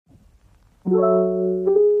Hey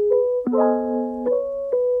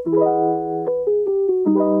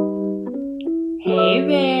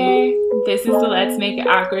there! This is the Let's Make It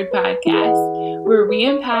Awkward podcast, where we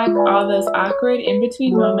unpack all those awkward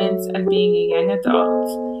in-between moments of being a young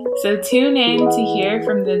adult. So tune in to hear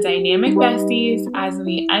from the dynamic besties as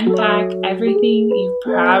we unpack everything you've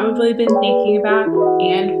probably been thinking about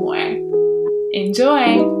and more.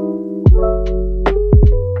 Enjoy!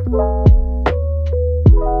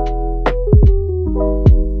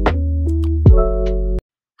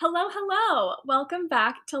 Hello. Welcome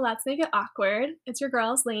back to Let's Make It Awkward. It's your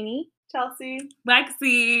girls, Lainey, Chelsea,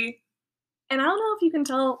 Lexi. and I don't know if you can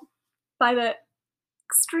tell by the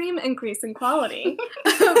extreme increase in quality,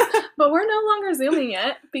 but we're no longer Zooming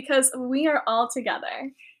it because we are all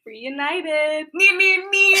together. reunited.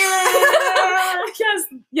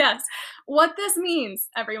 Yes. What this means,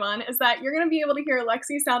 everyone, is that you're going to be able to hear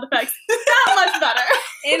Lexi's sound effects that much better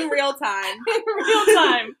In real time. in real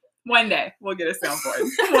time. One day we'll get a soundboard.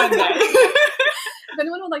 One day. If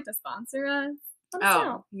anyone would like to sponsor us, let us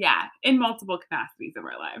know. Yeah, in multiple capacities of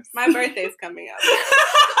our lives. My birthday's coming up.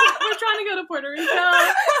 We're trying to go to Puerto Rico.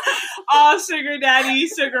 All sugar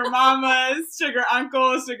daddies, sugar mamas, sugar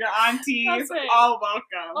uncles, sugar aunties, That's right. all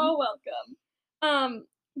welcome. Oh, welcome.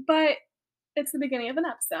 But it's the beginning of an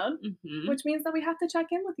episode, Mm-hmm. which means that we have to check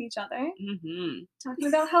in with each other, Mm-hmm. talking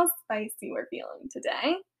about how spicy we're feeling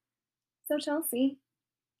today. So, Chelsea.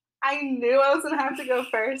 I knew I was gonna have to go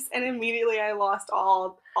first, and immediately I lost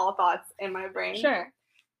all thoughts in my brain. Sure.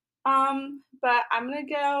 But I'm gonna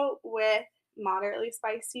go with moderately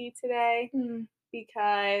spicy today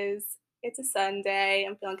because it's a Sunday.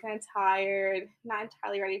 I'm feeling kind of tired, not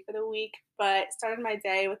entirely ready for the week, but started my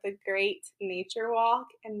day with a great nature walk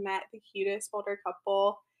and met the cutest older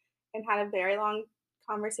couple and had a very long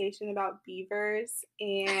conversation about beavers.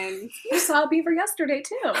 And You saw a beaver yesterday,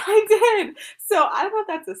 too. I did. So I don't know if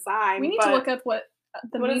that's a sign. We need but to look up what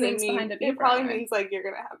the what does it meanings mean? behind a beaver It probably are. means like you're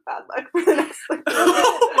gonna have bad luck for the next like 3 months.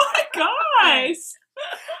 Oh my gosh!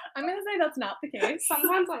 I'm going to say that's not the case.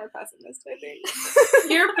 Sometimes I'm a pessimist, I think.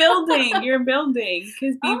 You're building,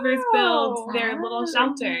 because beavers build their little Oh.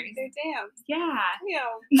 shelters. They're dams. Yeah. Yeah.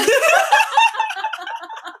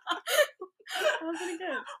 That was pretty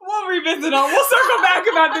good. We'll revisit all. We'll circle back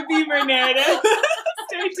about the beaver narrative.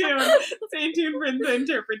 Stay tuned for the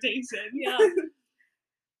interpretation. Yeah.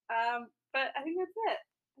 But I think that's it.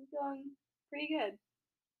 I'm feeling pretty good.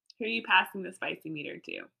 Who are you passing the spicy meter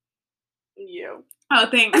to? You. Oh,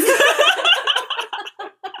 thanks.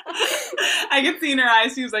 I could see in her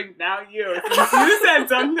eyes, she was like, now you. Since you said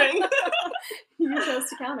something. You chose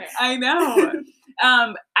to counter. I know.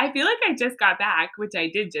 I feel like I just got back, which I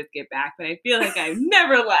did just get back, but I feel like I've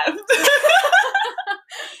never left.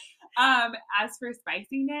 As for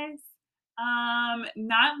spiciness,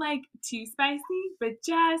 not like too spicy, but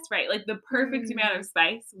just right. Like the perfect amount of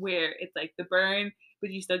spice where it's like the burn,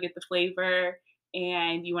 but you still get the flavor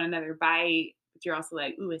and you want another bite, but you're also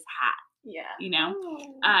like, ooh, it's hot, Yeah. you know? Oh.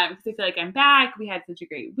 Because I feel like I'm back. We had such a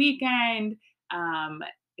great weekend.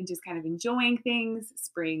 And just kind of enjoying things.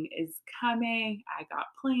 Spring is coming. I got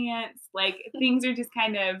plants. Like things are just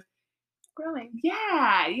kind of Growing.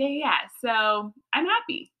 yeah. So I'm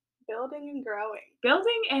happy. Building and growing.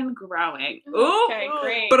 Building and growing. Ooh. Okay,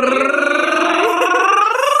 great. Brrrr.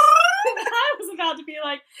 I was about to be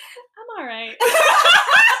like, I'm all right.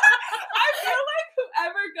 I feel like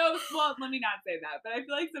whoever goes, well, let me not say that, but I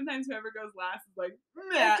feel like sometimes whoever goes last is like,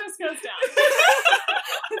 meh. It just goes down.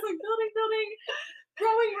 It's like building,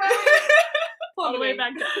 growing, all the way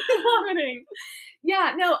back down. Plummeting.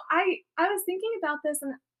 Yeah, no, I was thinking about this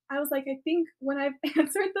and I was like, I think when I've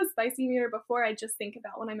answered the spicy meter before, I just think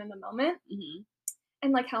about when I'm in the moment. Mhm.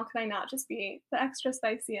 And like, how could I not just be the extra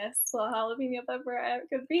spiciest little jalapeno pepper I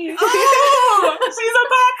could be? Oh, she's a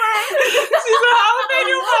popper. She's a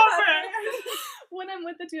jalapeno popper. When I'm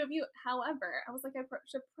with the two of you. However, I was like, I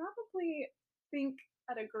should probably think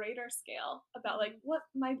at a greater scale about like what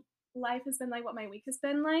my life has been like, what my week has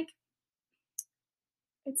been like.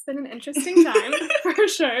 It's been an interesting time for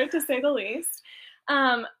sure, to say the least.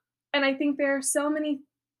 And I think there are so many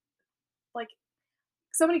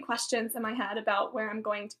questions in my head about where I'm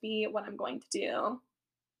going to be, what I'm going to do.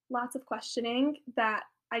 Lots of questioning that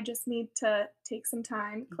I just need to take some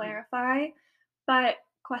time, clarify. But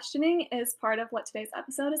questioning is part of what today's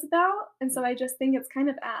episode is about. And so I just think it's kind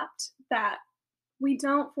of apt that we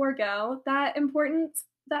don't forego that important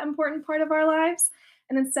part of our lives.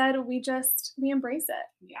 And instead we embrace it.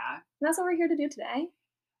 Yeah. And that's what we're here to do today.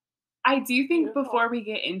 I do think Beautiful. before we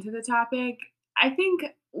get into the topic, I think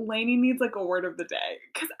Lainey needs like a word of the day.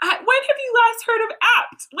 Because when have you last heard of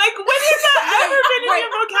apt? Like, when has that ever been in your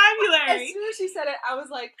vocabulary? As soon said it, I was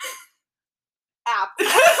like, apt.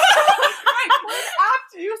 Right, word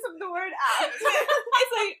apt, use of the word apt.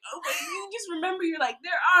 It's like, okay, you just remember you're like,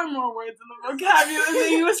 there are more words in the vocabulary in the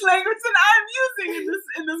English language than I'm using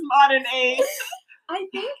in this modern age. I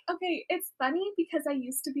think, okay, it's funny because I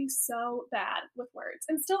used to be so bad with words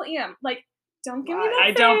and still am. Like, don't give me that face.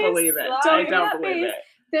 I don't believe it. I don't believe it.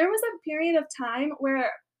 There was a period of time where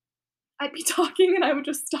I'd be talking and I would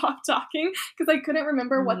just stop talking because I couldn't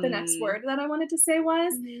remember what the next word that I wanted to say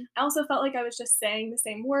was. Mm-hmm. I also felt like I was just saying the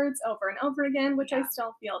same words over and over again, which I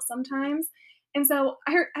still feel sometimes. And so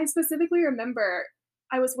I specifically remember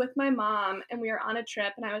I was with my mom and we were on a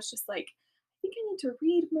trip and I was just like, I think I need to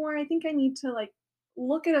read more. I think I need to like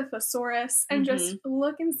look at a thesaurus and just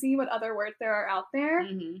look and see what other words there are out there.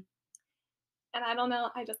 Mm-hmm. And I don't know,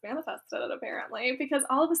 I just manifested it apparently because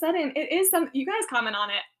all of a sudden it is you guys comment on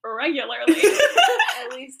it regularly.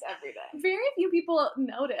 At least every day. Very few people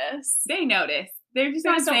notice. They notice. They're just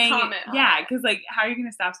not saying comment it. Yeah, because like, how are you going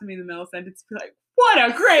to stop somebody in the middle of a sentence and be like, what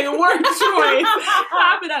a great word choice.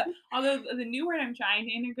 Clap it up. Although the new word I'm trying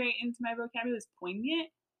to integrate into my vocabulary is poignant.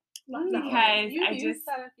 Because I just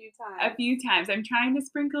that a few times. I'm trying to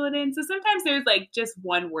sprinkle it in. So sometimes there's like just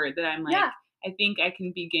one word that I'm like, I think I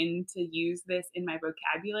can begin to use this in my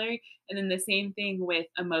vocabulary. And then the same thing with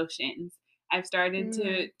emotions. I've started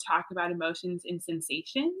to talk about emotions and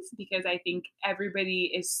sensations because I think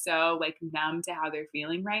everybody is so like numb to how they're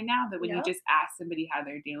feeling right now that when you just ask somebody how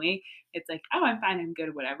they're doing, it's like, oh, I'm fine, I'm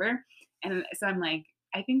good, whatever. And so I'm like,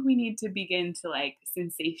 I think we need to begin to like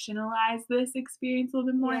sensationalize this experience a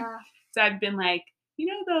little bit more. Yeah. So I've been like, you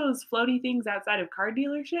know those floaty things outside of car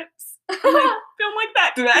dealerships? I'm like, film like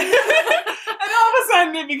that today. And all of a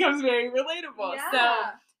sudden it becomes very relatable. Yeah. So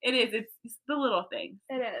it is. It's the little things.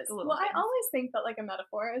 It is. Well, things. I always think that like a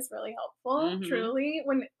metaphor is really helpful, truly.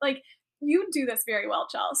 When like you do this very well,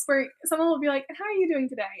 Chelsea, where someone will be like, how are you doing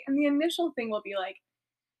today? And the initial thing will be like,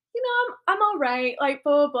 you know, I'm all right, like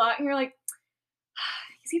blah, blah, blah. And you're like,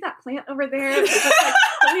 you see that plant over there? It's like,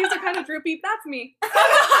 the leaves are kind of droopy. That's me. That's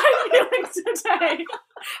how I'm feeling today.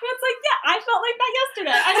 And it's like, yeah, I felt like that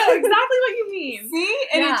yesterday. I know exactly what you mean. See?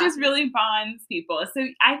 And it just really bonds people. So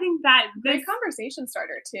I think that great conversation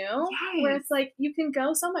starter too. Yes. Where it's like you can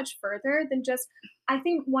go so much further than just, I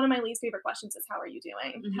think one of my least favorite questions is, how are you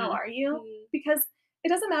doing? Mm-hmm. How are you? Because it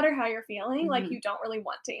doesn't matter how you're feeling. Like you don't really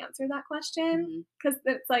want to answer that question. Because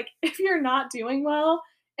it's like, if you're not doing well,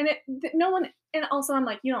 and no one, and also I'm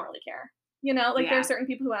like, you don't really care. You know, like there are certain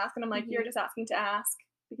people who ask and I'm like, you're just asking to ask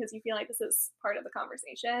because you feel like this is part of the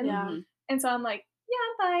conversation. Yeah. And so I'm like,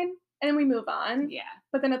 yeah, I'm fine. And then we move on. Yeah.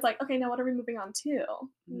 But then it's like, okay, now what are we moving on to?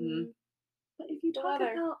 But if you talk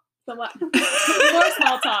about the what? More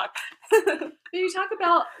small talk. If you talk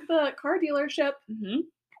about the car dealership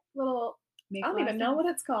little, I don't even know what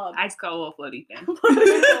it's called. I just call it a little floaty thing.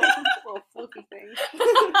 little floaty thing.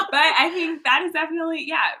 But I think that is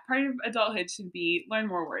definitely, part of adulthood should be learn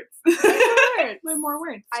more words. Learn more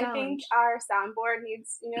words. I think our soundboard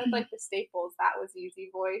needs, like the staples. That was Easy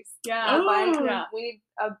Voice. Yeah. We need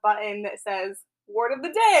a button that says word of the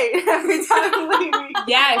day every time we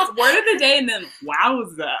Yes, word of the day and then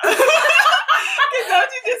wowza. Because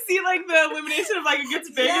don't you just see like the illumination of like it gets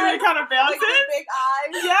bigger and it kind of bounces? Like the big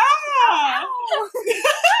eyes. Yeah.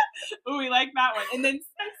 Ooh, we like that one. And then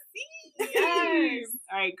sexy. Yes.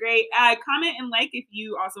 All right, great. Comment and like if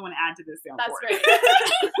you also want to add to this soundboard. That's right.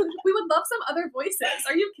 We would love some other voices.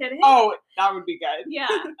 Are you kidding? Oh, that would be good. Yeah.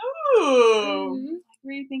 Ooh.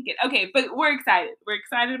 What are you thinking? Okay, but we're excited. We're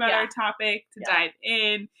excited about our topic to dive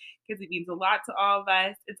in because it means a lot to all of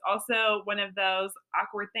us. It's also one of those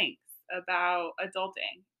awkward things about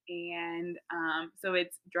adulting. And so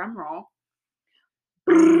it's drum roll.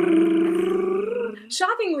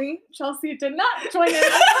 Shockingly, Chelsea did not join in.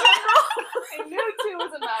 I knew 2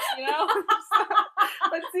 was enough,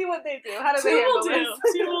 Let's see what they do. How do they handle this?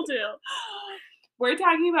 2 will do. We're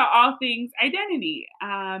talking about all things identity.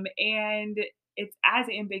 And it's as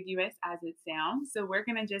ambiguous as it sounds. So we're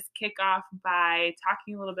going to just kick off by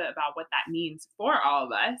talking a little bit about what that means for all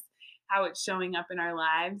of us, how it's showing up in our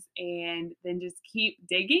lives, and then just keep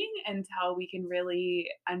digging until we can really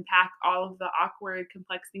unpack all of the awkward,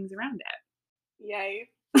 complex things around it. Yay.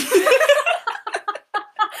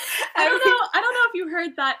 I don't know if you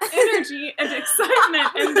heard that energy and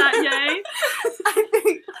excitement in that yay.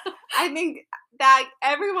 I think that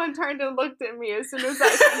everyone turned and looked at me as soon as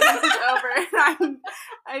that sentence was over, and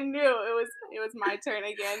I knew it was my turn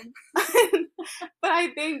again. But I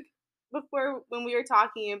think when we were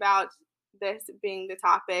talking about this being the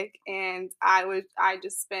topic, and I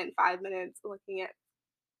just spent 5 minutes looking at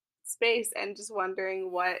space and just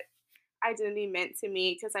wondering what identity meant to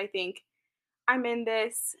me, because I think I'm in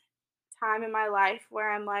this time in my life where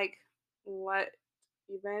I'm like, what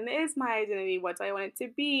even is my identity? What do I want it to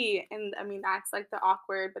be? And I mean, that's like the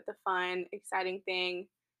awkward but the fun, exciting thing.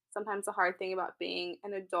 Sometimes the hard thing about being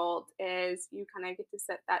an adult is you kind of get to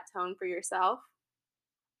set that tone for yourself.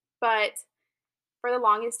 But for the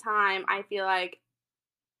longest time, I feel like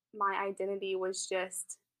my identity was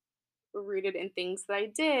just rooted in things that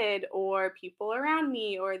I did or people around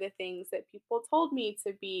me or the things that people told me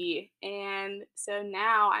to be. And so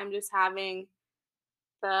now I'm just having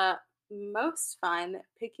the most fun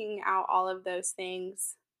picking out all of those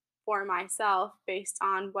things for myself based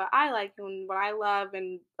on what I like and what I love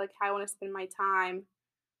and like how I want to spend my time.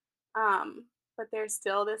 But there's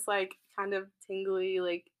still this like kind of tingly,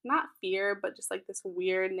 like not fear, but just like this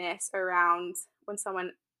weirdness around when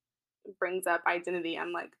someone brings up identity.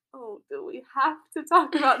 I'm like, oh, do we have to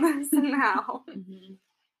talk about this now? Mm-hmm.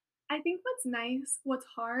 I think what's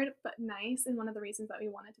hard but nice, and one of the reasons that we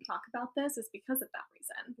wanted to talk about this is because of that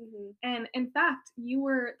reason. Mm-hmm. And in fact, you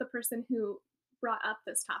were the person who brought up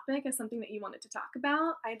this topic as something that you wanted to talk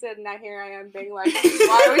about. I did, now here I am being like,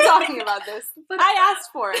 why are we talking about this? But I asked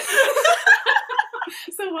for it.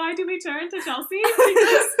 So why do we turn to Chelsea?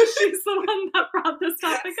 Because she's the one that brought this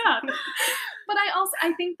topic up. But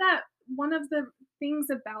I think that one of the things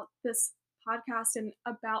about this podcast and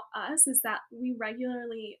about us is that we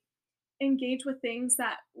regularly engage with things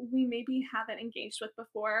that we maybe haven't engaged with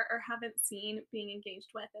before or haven't seen being engaged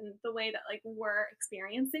with in the way that like we're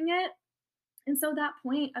experiencing it. And so that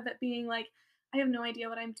point of it being like, I have no idea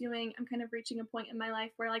what I'm doing. I'm kind of reaching a point in my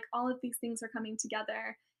life where like all of these things are coming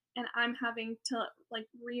together and I'm having to like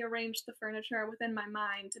rearrange the furniture within my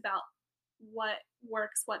mind about what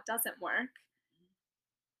works, what doesn't work.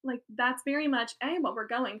 Like that's very much A, what we're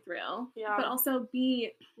going through, but also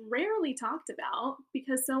B, rarely talked about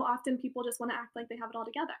because so often people just want to act like they have it all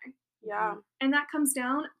together. Yeah. And that comes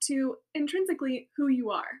down to intrinsically who you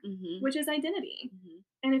are, Mm-hmm. which is identity. Mm-hmm.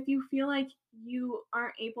 And if you feel like you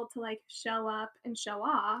aren't able to like show up and show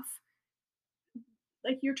off,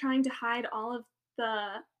 like you're trying to hide all of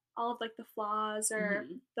like the flaws or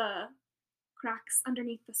Mm-hmm. the cracks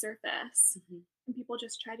underneath the surface. Mm-hmm. And people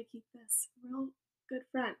just try to keep this real good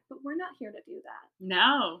front, but we're not here to do that.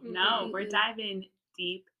 No, Mm-mm. we're diving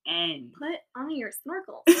deep in. Put on your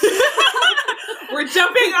snorkel. We're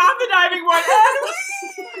jumping off the diving board.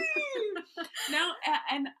 No,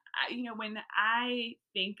 and you know, when I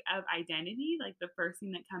think of identity, like the first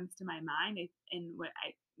thing that comes to my mind is, and what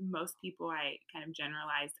most people I kind of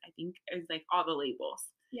generalize, I think, is like all the labels.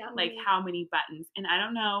 Yeah. Like how many buttons. And I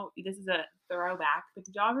don't know, this is a throwback, but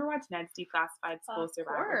did y'all ever watch Ned's Declassified School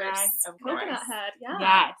Survivor Guide? Of course. Coconut Head, yeah.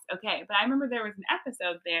 Yes, okay. But I remember there was an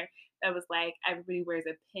episode there that was like everybody wears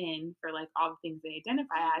a pin for like all the things they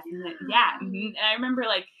identify as. And then, and I remember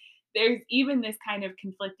like there's even this kind of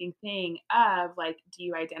conflicting thing of like, do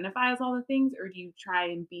you identify as all the things or do you try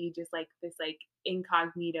and be just like this like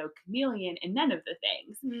incognito chameleon and none of the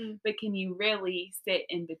things? But can you really sit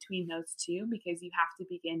in between those two? Because you have to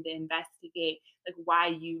begin to investigate like why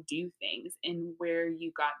you do things and where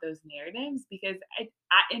you got those narratives. Because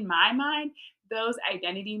I in my mind, those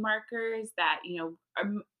identity markers that, you know,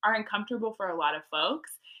 are uncomfortable for a lot of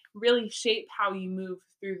folks really shape how you move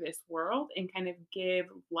through this world and kind of give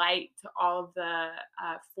light to all of the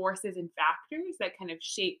forces and factors that kind of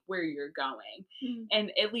shape where you're going.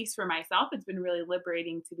 And at least for myself, it's been really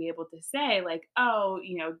liberating to be able to say like, oh,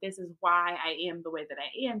 you know, this is why I am the way that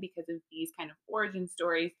I am because of these kind of origin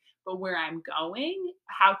stories. But where I'm going,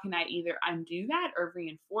 how can I either undo that or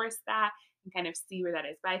reinforce that and kind of see where that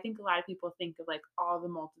is? But I think a lot of people think of like all the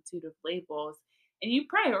multitude of labels and you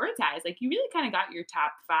prioritize, like you really kind of got your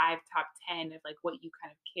top 5, top 10 of like what you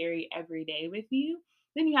kind of carry every day with you.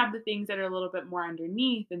 Then you have the things that are a little bit more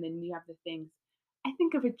underneath, and then you have the things, I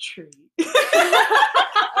think of a tree.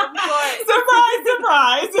 Of course.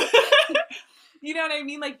 Surprise. You know what I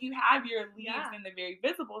mean? Like you have your leaves and the very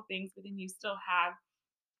visible things, but then you still have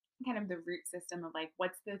kind of the root system of like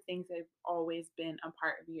what's the things that have always been a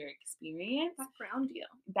part of your experience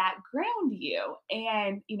that ground you,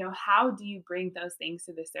 and you know, how do you bring those things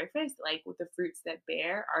to the surface? Like with the fruits that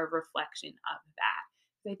bear are a reflection of that.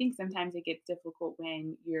 So I think sometimes it gets difficult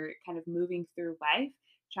when you're kind of moving through life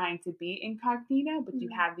trying to be incognito, but you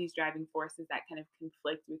have these driving forces that kind of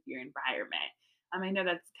conflict with your environment. I know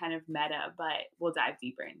that's kind of meta, but we'll dive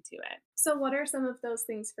deeper into it. So what are some of those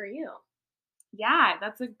things for you? Yeah,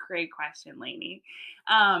 that's a great question, Lainey.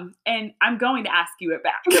 And I'm going to ask you it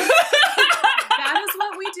back. That is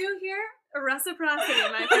what we do here. A reciprocity,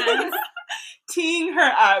 my friends. Teeing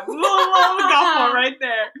her up. Little gospel right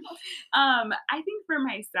there. I think for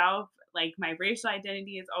myself, like my racial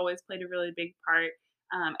identity has always played a really big part.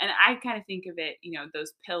 And I kind of think of it,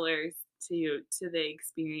 those pillars to the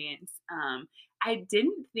experience. I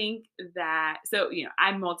didn't think that, so,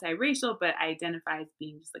 I'm multiracial, but I identify as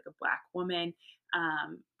being just like a Black woman,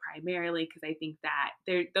 primarily because I think that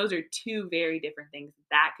those are two very different things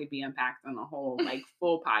that could be unpacked on a whole like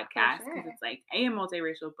full podcast, because it's like I am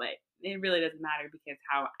multiracial, but it really doesn't matter because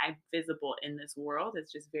how I'm visible in this world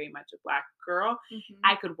is just very much a Black girl.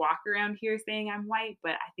 I could walk around here saying I'm white,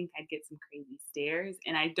 but I think I'd get some crazy stares,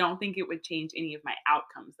 and I don't think it would change any of my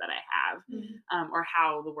outcomes that I have, or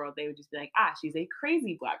how the world, they would just be like, she's a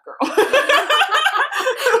crazy Black girl.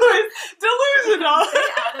 Delusional.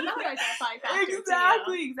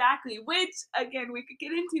 Exactly. Which, again, we could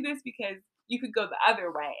get into this because you could go the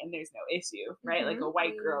other way and there's no issue, right? Like a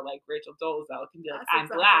white girl like Rachel Dolezal can be like, I'm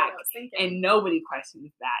Black, and nobody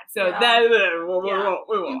questions that. So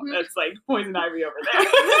that's like poison ivy over there.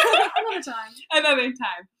 Another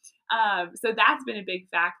time. So that's been a big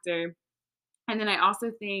factor. And then I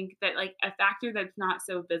also think that like a factor that's not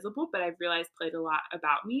so visible, but I've realized played a lot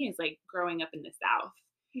about me, is like growing up in the South.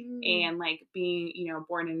 And like being,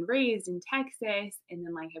 born and raised in Texas, and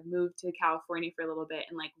then like have moved to California for a little bit,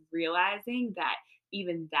 and like realizing that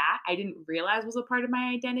even that I didn't realize was a part of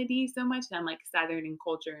my identity so much. And I'm like Southern in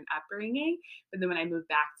culture and upbringing. But then when I moved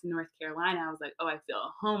back to North Carolina, I was like, I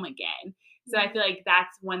feel home again. So I feel like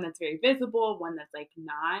that's one that's very visible, one that's like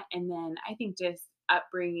not. And then I think just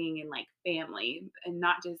upbringing and like family, and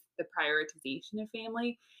not just the prioritization of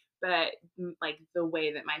family, but like the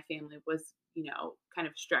way that my family was, kind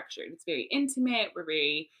of structured. It's very intimate. We're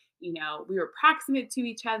very, we were proximate to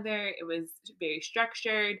each other. It was very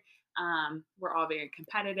structured. We're all very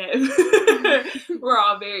competitive. We're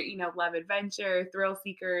all very, love adventure, thrill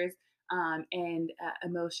seekers, and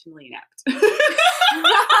emotionally inept.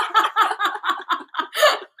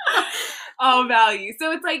 All value.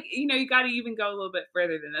 So it's like, you got to even go a little bit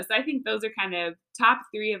further than this. I think those are kind of top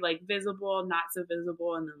 3 of like visible, not so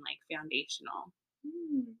visible, and then like foundational.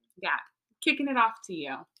 Yeah. Kicking it off to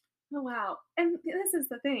you. Oh, wow. And this is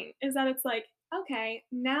the thing, is that it's like, okay,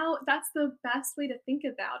 now that's the best way to think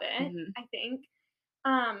about it, I think.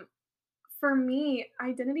 For me,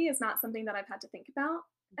 identity is not something that I've had to think about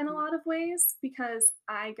in a lot of ways, because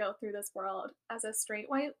I go through this world as a straight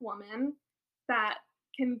white woman that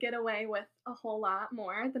can get away with a whole lot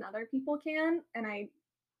more than other people can. I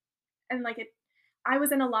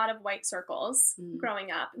was in a lot of white circles growing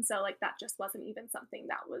up. And so like that just wasn't even something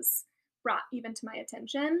that was brought even to my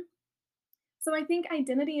attention. So I think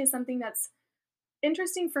identity is something that's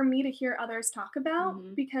interesting for me to hear others talk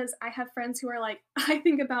about, because I have friends who are like, I've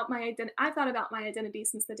thought about my identity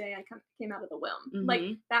since the day I came out of the womb. Like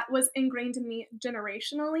that was ingrained in me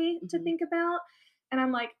generationally to think about. And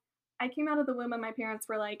I'm like, I came out of the womb and my parents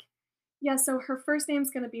were like, yeah, so her first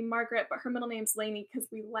name's going to be Margaret, but her middle name's Lainey because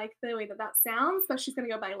we like the way that sounds, but she's going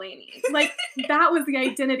to go by Lainey. Like that was the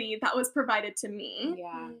identity that was provided to me.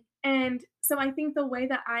 Yeah. And so I think the way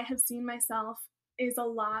that I have seen myself is a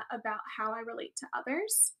lot about how I relate to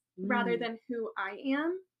others rather than who I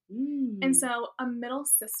am. And so a middle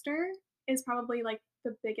sister is probably like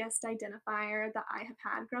the biggest identifier that I have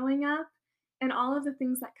had growing up, and all of the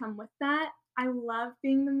things that come with that. I love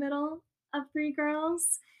being the middle of 3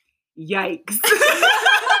 girls. Yikes.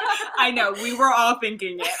 I know, we were all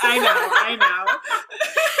thinking it. I know.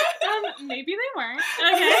 Maybe they weren't.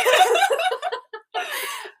 Okay.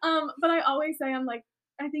 But I always say, I'm like,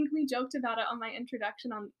 I think we joked about it on my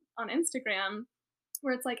introduction on Instagram,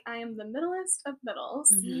 where it's like, I am the middlest of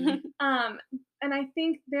middles. And I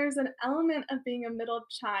think there's an element of being a middle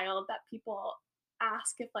child that people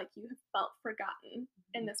ask if like you have felt forgotten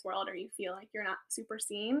in this world, or you feel like you're not super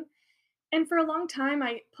seen. And for a long time,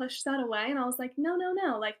 I pushed that away, and I was like, no.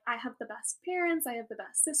 Like, I have the best parents. I have the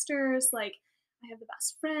best sisters. Like, I have the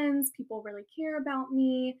best friends. People really care about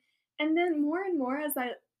me. And then more and more as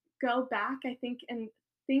I go back, I think, and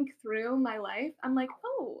think through my life, I'm like,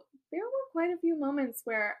 oh, there were quite a few moments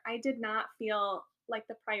where I did not feel like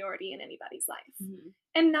the priority in anybody's life.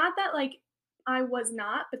 And not that, like, I was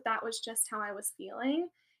not, but that was just how I was feeling.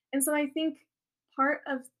 And so I think part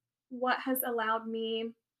of what has allowed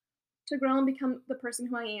me to grow and become the person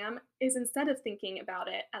who I am is, instead of thinking about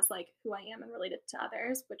it as like who I am and related to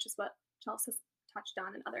others, which is what Chelsea has touched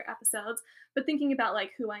on in other episodes, but thinking about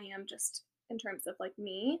like who I am just in terms of like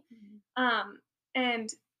me. And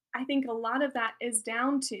I think a lot of that is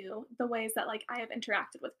down to the ways that like I have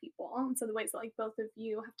interacted with people. And so the ways that like both of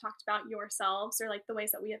you have talked about yourselves, or like the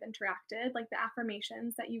ways that we have interacted, like the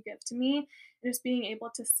affirmations that you give to me, and just being able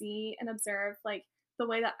to see and observe like the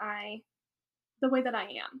way that I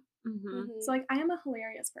am. So like, I am a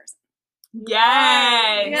hilarious person.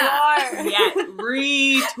 Yes. Yeah. Yes.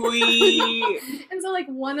 Retweet. And so, like,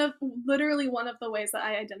 one of the ways that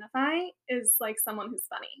I identify is, like, someone who's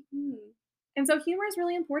funny. And so humor is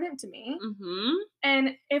really important to me. Mm-hmm.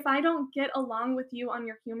 And if I don't get along with you on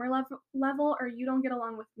your humor level or you don't get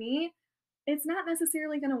along with me, it's not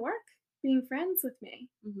necessarily going to work being friends with me,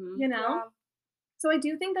 you know? Yeah. So I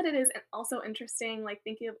do think that it is also interesting, like,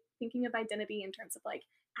 thinking of identity in terms of, like,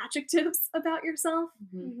 adjectives about yourself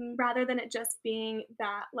rather than it just being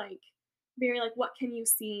that, like, very, like, what can you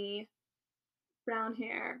see? Brown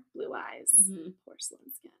hair, blue eyes,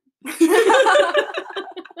 porcelain skin.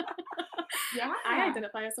 Yeah. I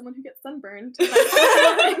identify as someone who gets sunburned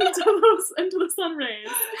into the sun rays.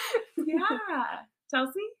 Yeah.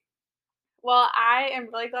 Chelsea? Well, I am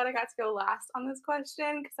really glad I got to go last on this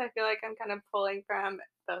question because I feel like I'm kind of pulling from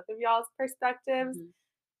both of y'all's perspectives,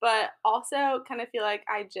 but also kind of feel like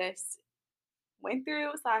I just went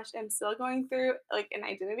through / am still going through like an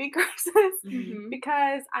identity crisis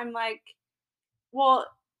because I'm like, well,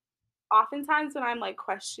 oftentimes when I'm like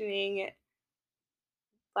questioning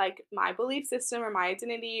like my belief system or my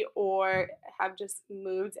identity or have just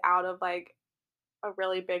moved out of like a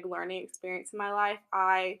really big learning experience in my life,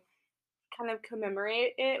 I kind of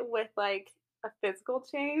commemorate it with like a physical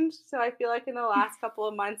change. So I feel like in the last couple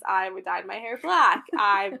of months I've dyed my hair black,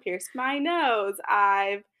 I've pierced my nose,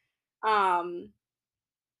 I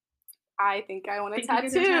think I want a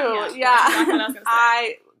tattoo. Yeah.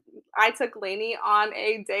 I took Lainey on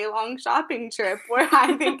a day-long shopping trip where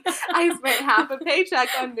I think I spent half a paycheck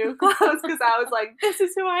on new clothes because I was like, this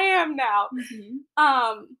is who I am now.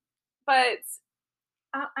 But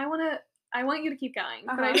I want you to keep going,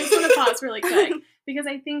 but I just want to pause really quick because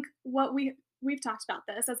I think what we've talked about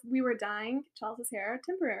this as we were dyeing Chelsea's hair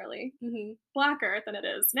temporarily blacker than it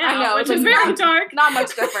is now, I know, which is very dark. Not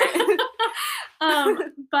much different.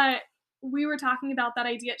 But we were talking about that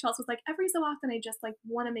idea. Chelsea was like, every so often I just like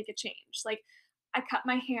want to make a change. Like I cut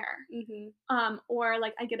my hair, or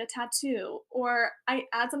like I get a tattoo, or I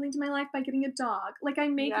add something to my life by getting a dog. Like I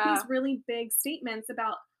make these really big statements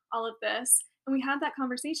about all of this. And we had that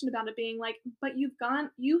conversation about it being like, but you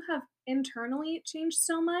have internally changed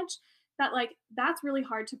so much that like, that's really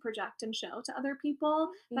hard to project and show to other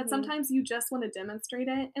people that sometimes you just want to demonstrate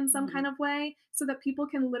it in some kind of way so that people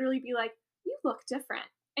can literally be like, you look different.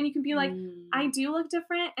 And you can be like, I do look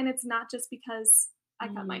different. And it's not just because I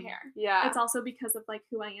cut my hair. Yeah. It's also because of like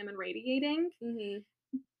who I am and radiating.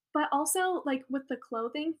 But also like with the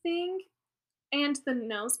clothing thing, and the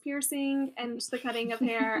nose piercing and the cutting of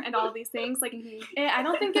hair and all of these things, like, I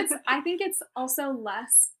think it's also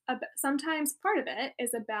less, sometimes part of it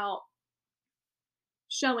is about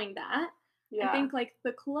showing that. Yeah. I think, like,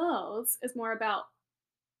 the clothes is more about,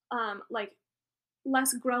 like,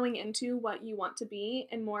 less growing into what you want to be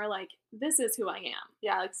and more like, this is who I am.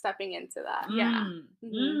 Yeah, like stepping into that. Yeah.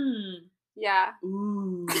 Yeah.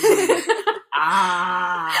 Ooh.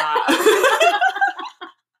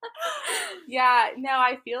 Yeah, no,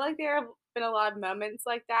 I feel like there have been a lot of moments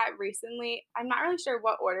like that recently. I'm not really sure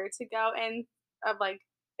what order to go in of like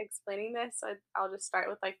explaining this. So I'll just start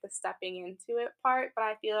with like the stepping into it part. But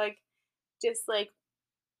I feel like just like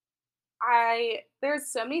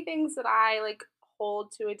there's so many things that I like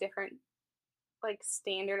hold to a different like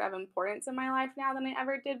standard of importance in my life now than I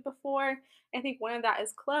ever did before. I think one of that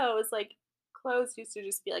is clothes. Like clothes used to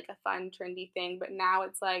just be like a fun, trendy thing, but now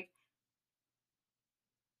it's like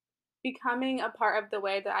becoming a part of the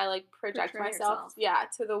way that I like project myself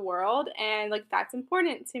to the world, and like that's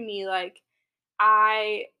important to me. Like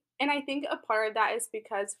I think a part of that is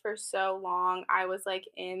because for so long I was like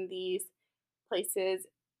in these places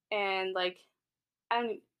and like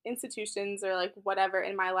institutions or like whatever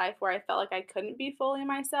in my life where I felt like I couldn't be fully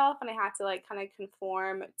myself and I had to like kind of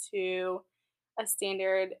conform to a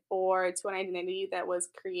standard or to an identity that was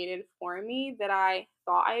created for me that I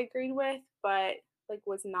thought I agreed with, but like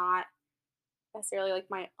was not necessarily like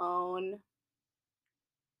my own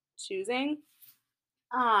choosing.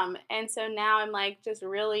 And so now I'm like just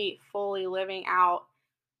really fully living out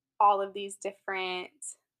all of these different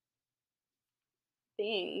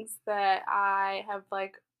things that I have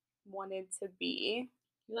like wanted to be.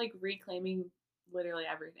 You're like reclaiming literally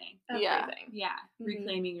everything. Yeah.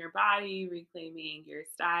 Reclaiming your body, reclaiming your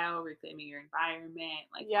style, reclaiming your environment,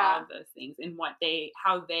 like all of those things and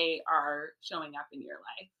how they are showing up in your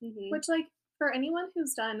life. Which like for anyone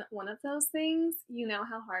who's done one of those things, you know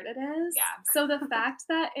how hard it is. Yeah. So the fact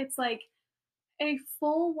that it's like a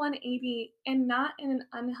full 180 and not in an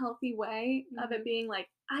unhealthy way of it being like,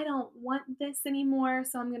 I don't want this anymore,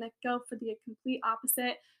 so I'm going to go for the complete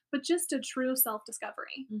opposite, but just a true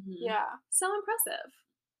self-discovery. Yeah. So impressive.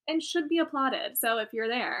 and should be applauded. So if you're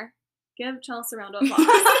there, give Chelsea a round of applause.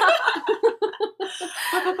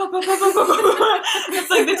 It's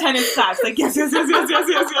like the tennis class. Like, yes.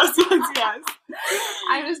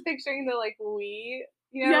 I'm just picturing the, like, Wii,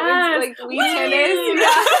 you know, Yes. it's like Wii tennis.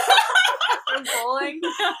 Yeah. Or bowling.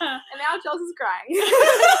 Yeah. And now Chelsea's crying.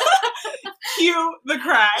 Cue the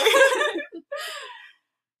cry.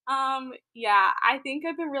 Yeah, I think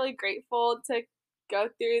I've been really grateful to go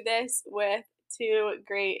through this with two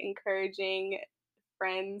great, encouraging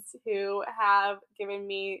friends who have given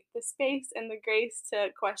me the space and the grace to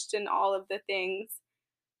question all of the things.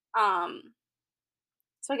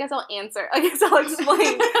 So I guess I'll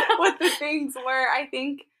explain what the things were. I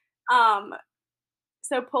think,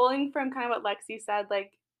 so pulling from kind of what Lexi said,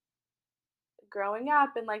 like, growing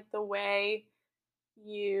up and, like, the way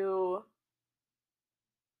you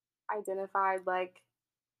identified, like,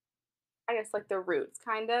 I guess, like, the roots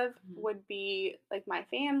kind of would be, like, my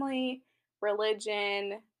family,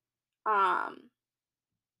 religion.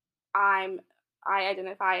 I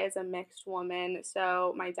identify as a mixed woman,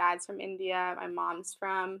 so my dad's from India, my mom's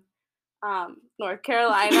from North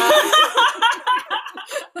Carolina.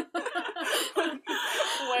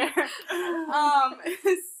 Where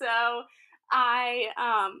so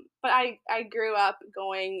I grew up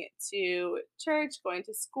going to church, going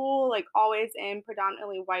to school, like, always in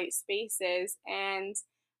predominantly white spaces, and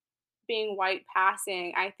being white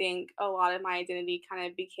passing, I think a lot of my identity kind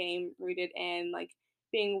of became rooted in, like,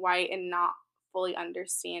 being white and not fully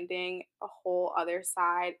understanding a whole other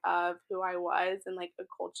side of who I was, and, like, a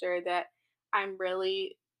culture that I'm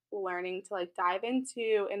really learning to, like, dive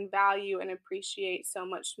into and value and appreciate so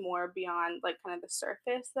much more beyond, like, kind of the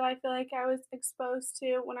surface that I feel like I was exposed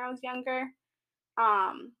to when I was younger.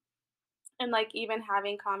 Um, and, like, even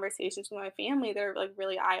having conversations with my family, they're, like,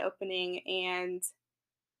 really eye opening and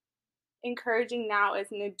encouraging now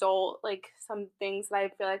as an adult, like, some things that I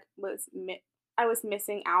feel like I was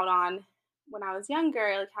missing out on when I was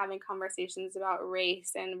younger, like having conversations about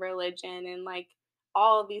race and religion and, like,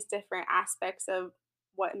 all of these different aspects of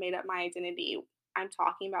what made up my identity. I'm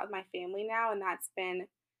talking about with my family now, and that's been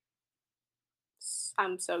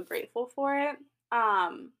I'm so grateful for it.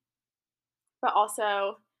 Um, but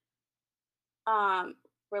also, um,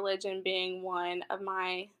 religion being one of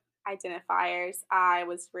my identifiers. I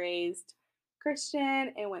was raised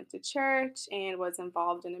Christian and went to church and was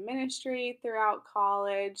involved in a ministry throughout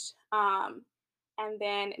college. And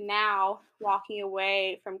then now, walking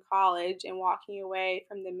away from college and walking away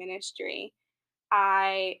from the ministry,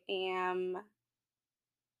 I am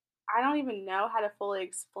I don't even know how to fully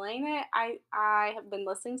explain it. I have been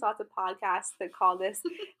listening to lots of podcasts that call this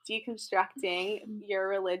deconstructing your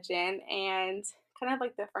religion, and kind of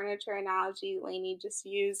like the furniture analogy Lainey just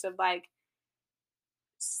used of, like,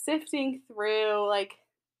 sifting through, like,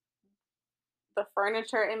 the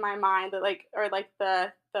furniture in my mind that, like, or like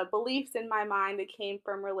the beliefs in my mind that came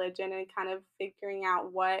from religion, and kind of figuring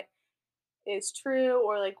out what is true,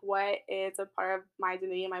 or, like, what is a part of my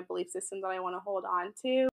identity and my belief system that I want to hold on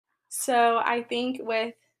to. So I think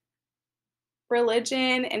with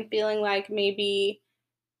religion and feeling like maybe,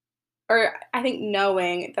 or I think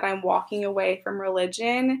knowing that I'm walking away from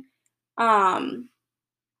religion, um,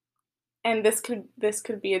 and this could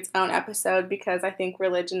be its own episode, because I think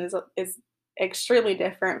religion is extremely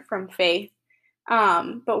different from faith.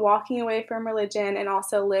 But walking away from religion and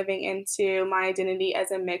also living into my identity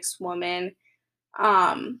as a mixed woman,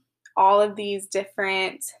 um, all of these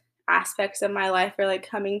different aspects of my life are, like,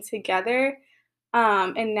 coming together.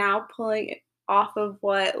 And now, pulling it off of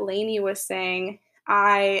what Lainey was saying,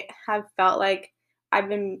 I have felt like I've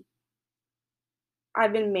been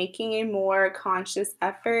I've been making a more conscious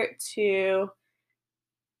effort to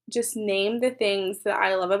just name the things that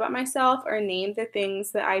I love about myself, or name the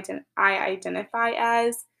things that I identify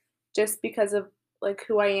as, just because of, like,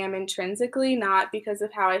 who I am intrinsically, not because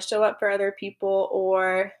of how I show up for other people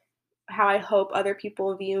or how I hope other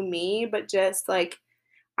people view me, but just, like,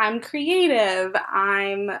 I'm creative.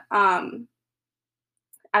 I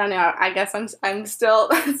don't know. I guess I'm still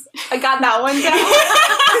I got that one down.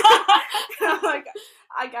 I'm like,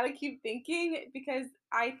 I gotta keep thinking, because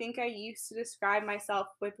I think I used to describe myself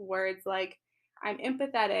with words like, I'm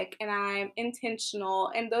empathetic and I'm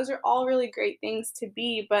intentional, and those are all really great things to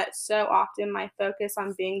be, but so often my focus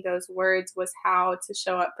on being those words was how to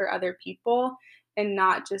show up for other people, and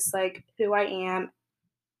not just, like, who I am,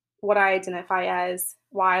 what I identify as,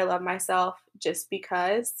 why I love myself, just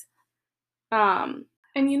because. And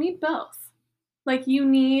you need both. Like, you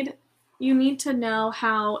need you need to know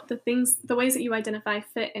how the ways that you identify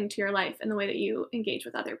fit into your life and the way that you engage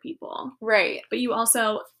with other people. Right. But you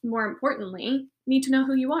also, more importantly, need to know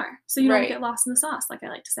who you are so you don't get lost in the sauce, like I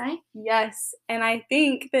like to say. Yes. And I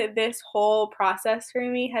think that this whole process for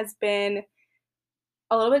me has been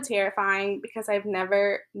a little bit terrifying because I've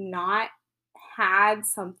never not had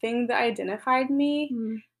something that identified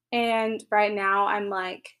me. And right now I'm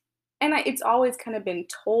like, and it's always kind of been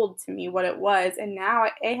told to me what it was. And now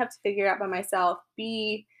I have to figure it out by myself.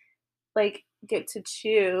 B, like, get to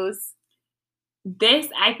choose. This,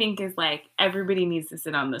 I think, is like everybody needs to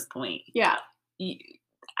sit on this point. Yeah.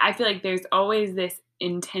 I feel like there's always this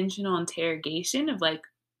intentional interrogation of like,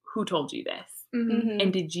 who told you this?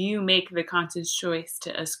 And did you make the conscious choice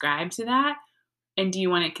to ascribe to that? And do you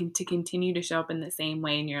want it to continue to show up in the same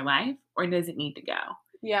way in your life? Or does it need to go?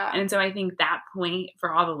 Yeah. And so I think that point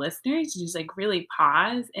for all the listeners to just like really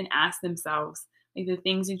pause and ask themselves, like, the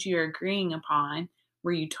things that you're agreeing upon,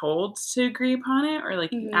 were you told to agree upon it, or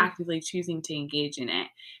like you actively choosing to engage in it?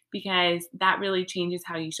 Because that really changes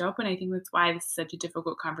how you show up. And I think that's why this is such a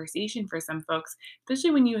difficult conversation for some folks,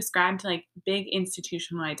 especially when you ascribe to like big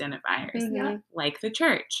institutional identifiers, like the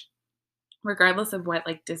church, regardless of what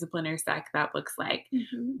like discipline or sect that looks like,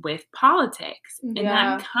 with politics. And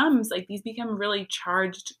that comes like, these become really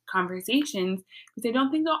charged conversations because I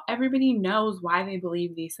don't think everybody knows why they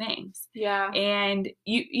believe these things. Yeah. And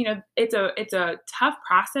you know, it's a tough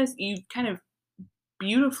process. You kind of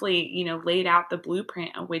beautifully, you know, laid out the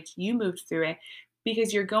blueprint of which you moved through it,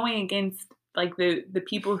 because you're going against like the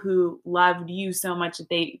people who loved you so much that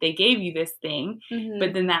they gave you this thing,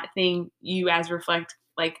 but then that thing, you as reflect,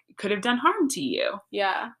 like, could have done harm to you.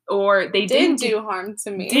 Yeah. Or they did do harm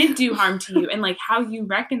to me. Did do harm to you. And like how you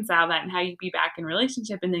reconcile that and how you be back in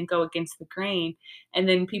relationship and then go against the grain. And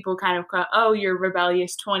then people kind of go, oh, you're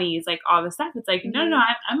rebellious 20s, like all this stuff. It's like, no,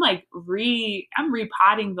 I'm like I'm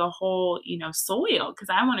repotting the whole, you know, soil, because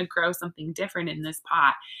I want to grow something different in this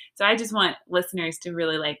pot. So I just want listeners to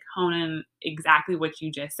really like hone in exactly what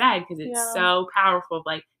you just said, because it's so powerful.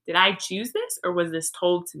 Like, did I choose this, or was this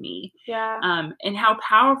told to me? Yeah. And how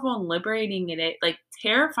powerful and liberating it is, like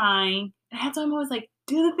terrifying. And that's why I'm always like,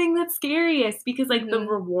 do the thing that's scariest, because like the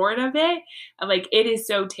reward of it, like it is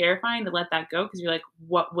so terrifying to let that go, because you're like,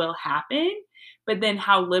 what will happen? But then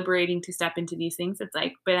how liberating to step into these things. It's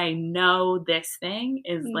like, but I know this thing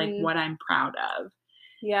is like what I'm proud of.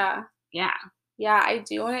 Yeah. Yeah. Yeah. I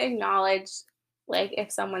do want to acknowledge, like,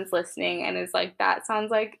 if someone's listening and is like, that sounds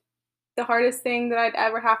like the hardest thing that I'd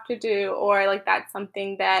ever have to do, or like that's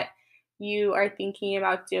something that you are thinking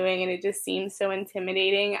about doing and it just seems so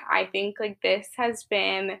intimidating. I think like this has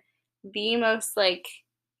been the most, like,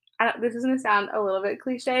 this is going to sound a little bit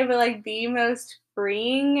cliche, but like the most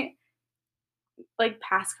freeing like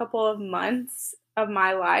past couple of months of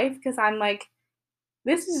my life, because I'm like,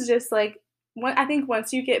 this is just like, I think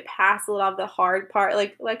once you get past a lot of the hard part,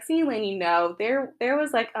 like Lexi and Lainey know, there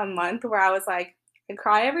was like a month where I was like, I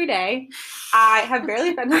cry every day. I have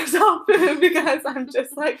barely fed myself because I'm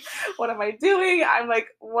just like, what am I doing? I'm like,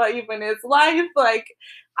 what even is life? Like,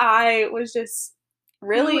 I was just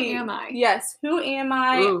really. Who am I? Yes, who am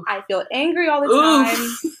I? Oof. I feel angry all the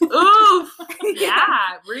time. Oof.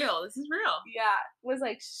 Yeah, real. This is real. Yeah, was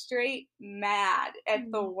like straight mad at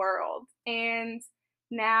the world. And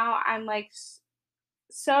now I'm like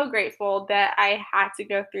so grateful that I had to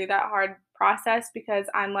go through that hard process, because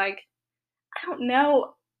I'm like, I don't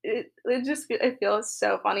know. It feels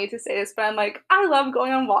so funny to say this, but I'm like, I love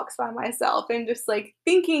going on walks by myself and just like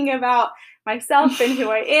thinking about myself and who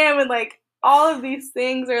I am, and like all of these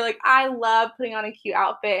things are like, I love putting on a cute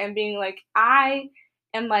outfit and being like, I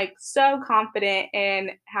am like so confident in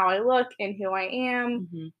how I look and who I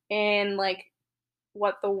am, and like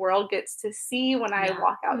what the world gets to see when I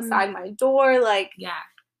walk outside my door. Like,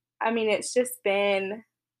 I mean, it's just been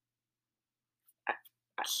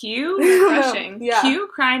Q refreshing. Q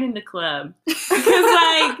cried in the club, because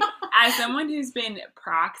like as someone who's been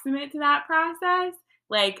proximate to that process,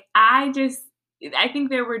 like I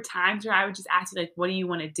think there were times where I would just ask you, like, what do you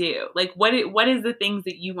want to do? Like, what is the things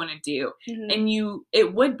that you want to do? And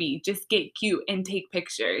it would be just get cute and take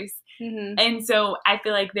pictures. And so I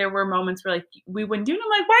feel like there were moments where like we wouldn't do it. I'm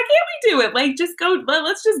like, why can't we do it? Like, just go,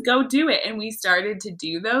 let's just go do it. And we started to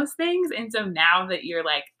do those things. And so now that you're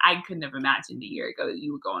like, I couldn't have imagined a year ago that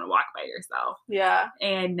you would go on a walk by yourself. Yeah.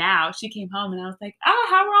 And now she came home and I was like, oh,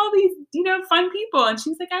 how are all these, you know, fun people? And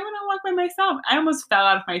she's like, I want to walk by myself. I almost fell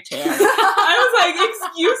out of my chair. I was like,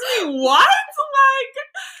 excuse me, what?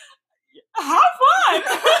 Like, have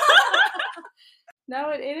fun. No,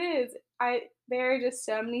 it is. There are just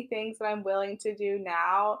so many things that I'm willing to do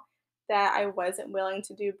now that I wasn't willing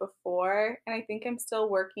to do before. And I think I'm still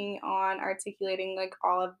working on articulating like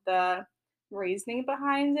all of the reasoning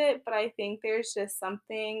behind it, but I think there's just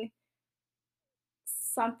something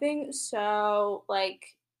so like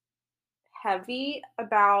heavy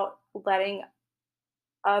about letting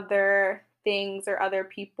other things or other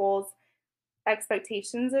people's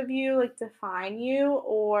expectations of you like define you,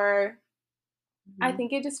 or I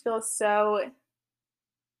think it just feels so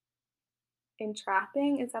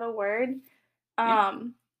entrapping. Is that a word? Yeah.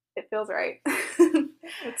 It feels right.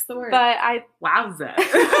 What's the word? But I Wowza.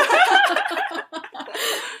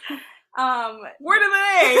 word of the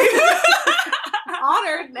day.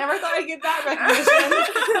 Honored. Never thought I'd get that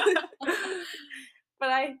recognition. But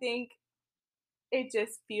I think it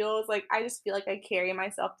just feels like I just feel like I carry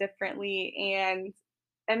myself differently, and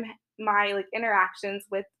my like interactions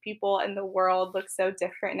with people in the world look so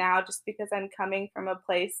different now just because I'm coming from a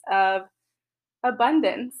place of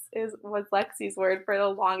abundance was Lexi's word for the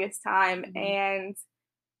longest time. And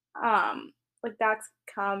like that's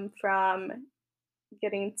come from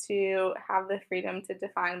getting to have the freedom to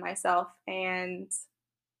define myself and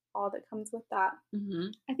all that comes with that.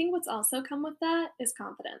 I think what's also come with that is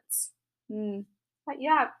confidence.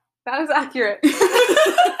 Yeah, that was accurate.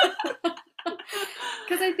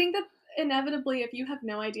 Because I think that inevitably, if you have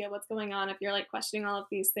no idea what's going on, if you're like questioning all of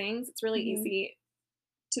these things, it's really easy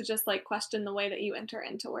to just like question the way that you enter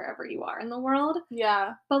into wherever you are in the world.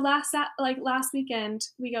 Yeah. But last weekend,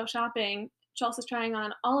 we go shopping. Chelsea's trying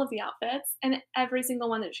on all of the outfits, and every single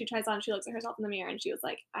one that she tries on, she looks at herself in the mirror and she was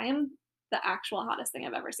like, I am the actual hottest thing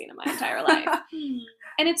I've ever seen in my entire life.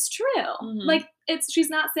 And it's true. Like, she's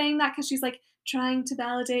not saying that because she's like trying to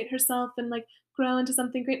validate herself and like grow into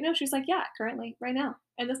something great. No, she's like, yeah, currently, right now,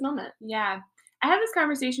 in this moment. Yeah. I had this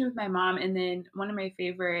conversation with my mom, and then one of my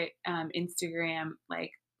favorite Instagram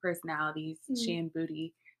like personalities, Shan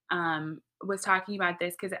Booty, was talking about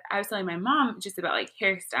this because I was telling my mom just about like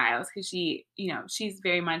hairstyles because she, she's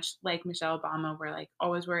very much like Michelle Obama, where like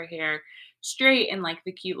always wear her hair straight and like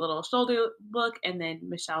the cute little shoulder look. And then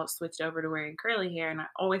Michelle switched over to wearing curly hair, and I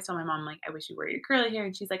always tell my mom like, I wish you wear your curly hair,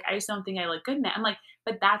 and she's like, I just don't think I look good in that. I'm like,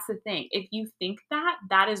 but that's the thing. If you think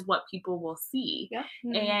that is what people will see. Yeah.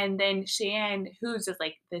 And then Shan, who's just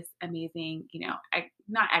like this amazing,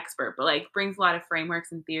 not expert, but like brings a lot of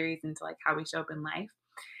frameworks and theories into like how we show up in life.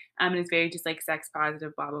 And it's very just like sex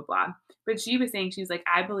positive, blah, blah, blah. But she was saying, she was like,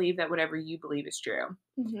 I believe that whatever you believe is true.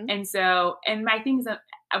 And so, and my thing is that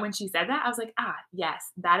when she said that, I was like, yes,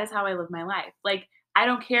 that is how I live my life. Like, I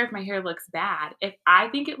don't care if my hair looks bad. If I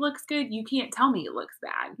think it looks good, you can't tell me it looks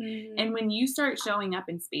bad. And when you start showing up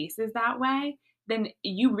in spaces that way, then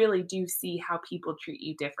you really do see how people treat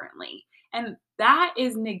you differently. And that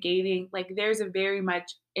is negating, like, there's a very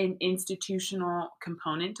much an institutional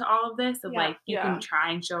component to all of this of like, you can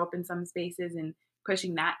try and show up in some spaces and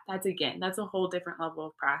pushing that. That's a whole different level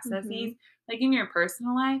of processes. Like in your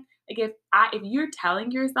personal life, like if you're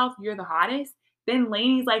telling yourself you're the hottest, then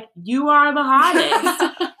Lainey's like, you are the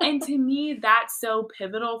hottest. And to me, that's so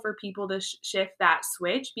pivotal for people to shift that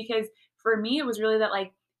switch, because for me, it was really that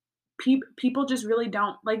like, people just really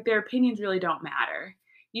don't, like, their opinions really don't matter.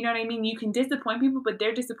 You know what I mean? You can disappoint people, but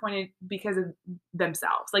they're disappointed because of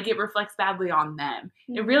themselves. Like, it reflects badly on them.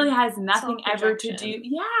 It really has nothing ever to do.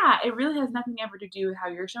 Yeah, it really has nothing ever to do with how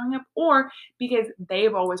you're showing up, or because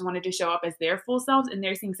they've always wanted to show up as their full selves and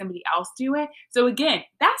they're seeing somebody else do it. So again,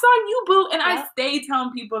 that's on you, boo. And I stay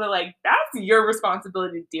telling people to like, that's your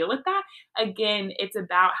responsibility to deal with that. Again, it's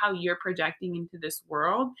about how you're projecting into this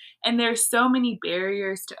world. And there's so many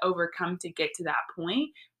barriers to overcome to get to that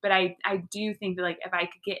point. But I do think that like, if I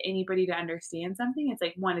could get anybody to understand something, it's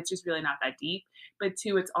like, one, it's just really not that deep. But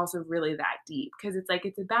two, it's also really that deep, because it's like,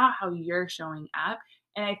 it's about how you're showing up.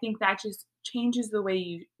 And I think that just changes the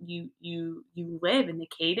way you live in the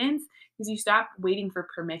cadence, because you stop waiting for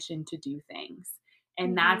permission to do things.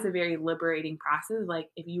 And that's a very liberating process. Like,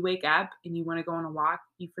 if you wake up and you want to go on a walk,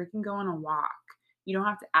 you freaking go on a walk. You don't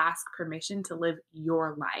have to ask permission to live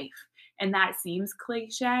your life. And that seems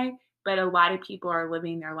cliche, but a lot of people are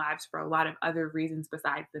living their lives for a lot of other reasons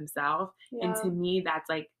besides themselves. And to me, that's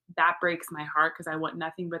like, that breaks my heart, because I want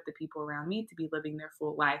nothing but the people around me to be living their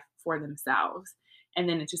full life for themselves. And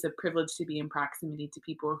then it's just a privilege to be in proximity to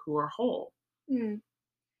people who are whole.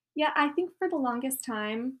 Yeah, I think for the longest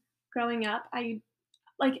time growing up,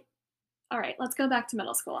 all right, let's go back to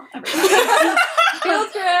middle school.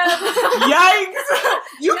 Field trip. Yikes!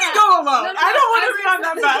 You can go alone. No, I don't want to be on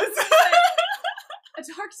that bus. A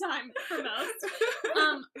dark time for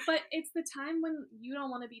most. But it's the time when you don't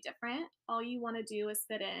want to be different. All you want to do is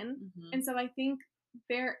fit in. And so I think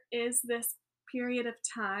there is this period of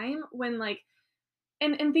time when like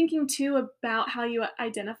And thinking too about how you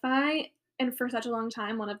identify, and for such a long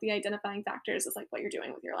time, one of the identifying factors is like what you're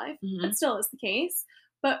doing with your life. Mm-hmm. That still is the case.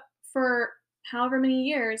 But for however many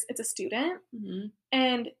years, it's a student. Mm-hmm.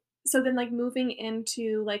 And so then like moving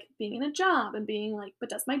into like being in a job and being like, but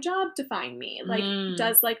does my job define me? Like,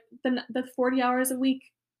 does like the 40 hours a week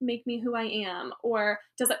make me who I am? Or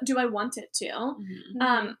do I want it to?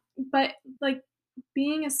 Mm-hmm. But like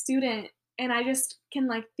being a student, and I just can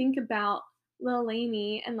like think about little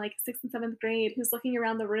Lainey in like 6th and 7th grade who's looking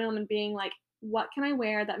around the room and being like, what can I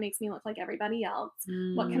wear that makes me look like everybody else?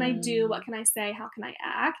 What can I do? What can I say? How can I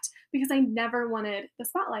act? Because I never wanted the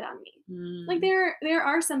spotlight on me. Like there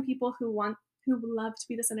are some people who love to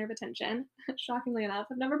be the center of attention. Shockingly enough,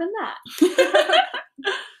 I've never been that.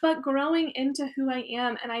 But growing into who I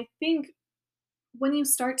am, and I think when you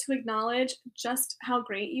start to acknowledge just how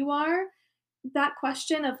great you are, that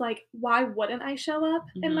question of like, why wouldn't I show up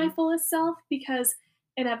in my fullest self? Because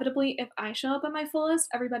inevitably, if I show up at my fullest,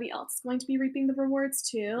 everybody else is going to be reaping the rewards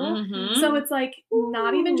too. So it's like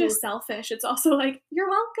not even just selfish. It's also like, you're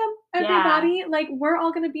welcome, everybody. Yeah. Like we're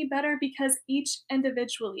all going to be better because each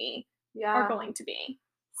individually are going to be.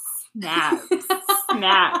 Snaps.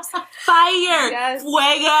 Fire. Yes. Fuego.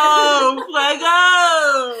 Oh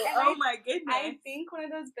my goodness. I think one of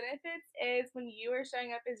those benefits is when you are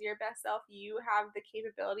showing up as your best self, you have the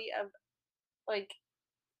capability of like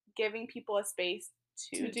giving people a space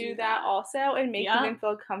to do that also and making them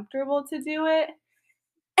feel comfortable to do it.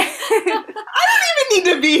 I don't even need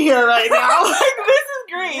to be here right now. Like, this is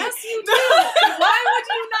great. Yes, you do. Why would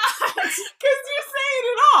you not? Because you're saying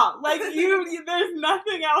it all. Like, there's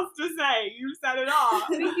nothing else to say. You said it all. I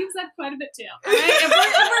think you've said quite a bit too. All right? If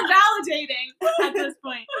we're validating at this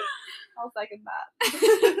point. I'll second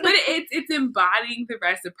that. But it's embodying the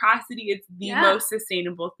reciprocity. It's the most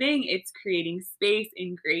sustainable thing. It's creating space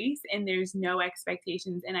and grace, and there's no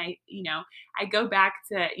expectations. And I go back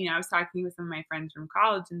to, I was talking with some of my friends from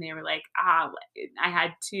college, and they were like, I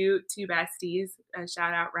had two besties,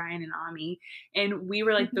 shout out Ryan and Ami, and we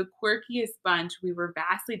were like the quirkiest bunch. We were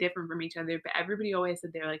vastly different from each other, but everybody always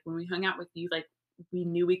said, they're like, when we hung out with you, like, we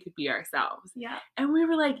knew we could be ourselves. Yeah. And we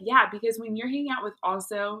were like, yeah, because when you're hanging out with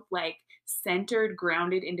also like centered,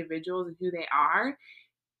 grounded individuals and who they are,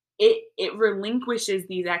 it relinquishes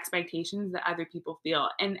these expectations that other people feel.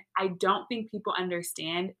 And I don't think people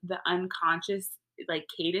understand the unconscious like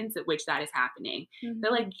cadence at which that is happening.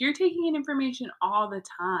 They're like, you're taking in information all the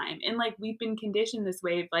time. And like, we've been conditioned this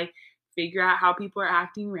way of like, figure out how people are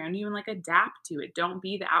acting around you and like adapt to it. Don't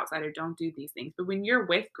be the outsider. Don't do these things. But when you're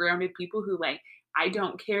with grounded people who like, I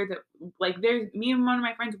don't care that like there's me and one of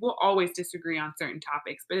my friends will always disagree on certain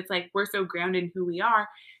topics, but it's like we're so grounded in who we are.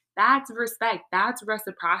 That's respect. That's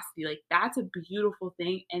reciprocity. Like that's a beautiful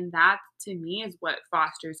thing. And that to me is what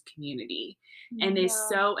fosters community and is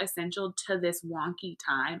so essential to this wonky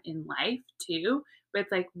time in life too. But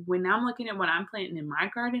it's like when I'm looking at what I'm planting in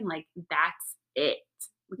my garden, like that's it.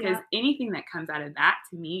 Because anything that comes out of that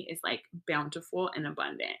to me is like bountiful and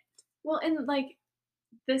abundant. Well, and like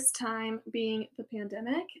this time being the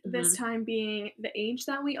pandemic, this time being the age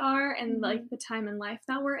that we are and like the time in life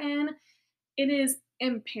that we're in, it is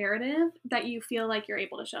imperative that you feel like you're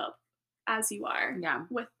able to show up as you are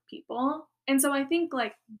with people. And so I think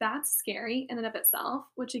like that's scary in and of itself,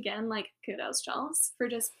 which again, like kudos, Chels, for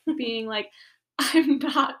just being like, I'm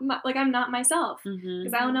not myself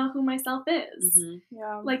because I don't know who myself is.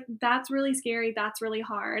 Like that's really scary. That's really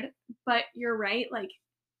hard. But you're right. Like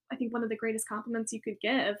I think one of the greatest compliments you could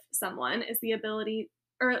give someone is the ability,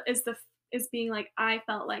 or is being like, I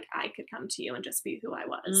felt like I could come to you and just be who I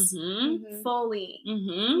was fully.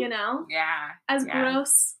 You know? Yeah. As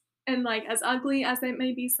gross and like as ugly as it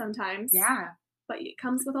may be sometimes. Yeah. But it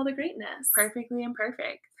comes with all the greatness. Perfectly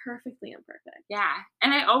imperfect. Yeah.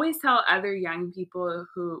 And I always tell other young people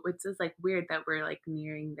which is like weird that we're like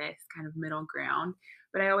nearing this kind of middle ground,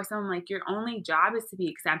 but I always tell them like your only job is to be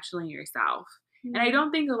exceptionally yourself. And I don't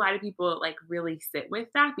think a lot of people like really sit with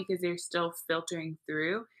that because they're still filtering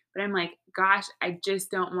through. But I'm like, gosh, I just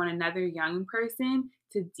don't want another young person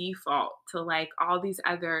to default to like all these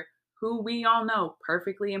other who we all know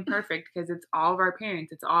perfectly imperfect because it's all of our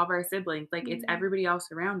parents, it's all of our siblings, like it's everybody else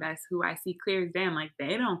around us who I see clear as day. I'm like,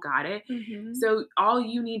 they don't got it. So all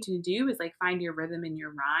you need to do is like find your rhythm and your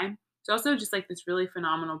rhyme. It's also just like this really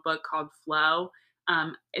phenomenal book called Flow.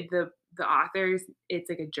 The authors, it's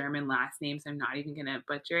like a German last name, so I'm not even gonna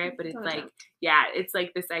butcher it, but it's like, it's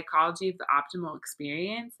like the psychology of the optimal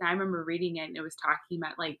experience. And I remember reading it and it was talking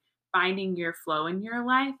about like finding your flow in your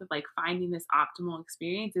life, of like finding this optimal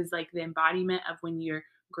experience is like the embodiment of when you're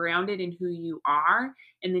grounded in who you are,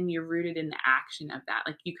 and then you're rooted in the action of that.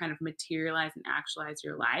 Like you kind of materialize and actualize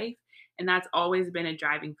your life. And that's always been a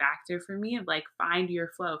driving factor for me of like, find your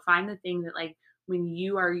flow, find the thing that like, when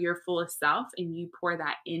you are your fullest self and you pour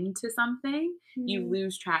that into something, you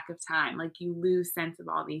lose track of time. Like you lose sense of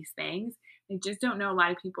all these things. I just don't know a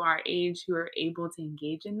lot of people our age who are able to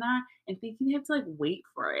engage in that and thinking they have to like wait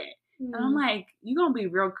for it. And I'm like, you're going to be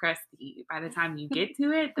real crusty by the time you get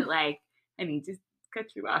to it. That like, I mean, just cut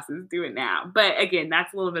your losses, do it now. But again,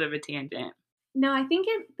 that's a little bit of a tangent. No, I think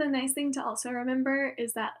the nice thing to also remember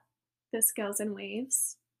is that this goes in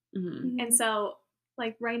waves. And so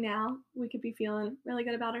like right now we could be feeling really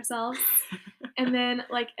good about ourselves. And then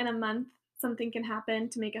like in a month, something can happen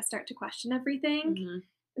to make us start to question everything.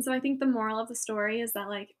 And so I think the moral of the story is that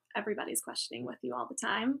like everybody's questioning with you all the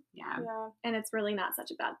time. Yeah. And it's really not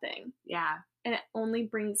such a bad thing. Yeah. And it only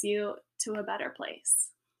brings you to a better place.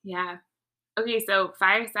 Yeah. Okay, so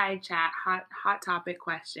fireside chat, hot topic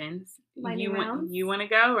questions. You want to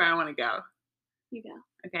go or I want to go? You go.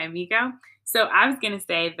 Okay, me go. So I was going to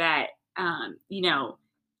say that, you know,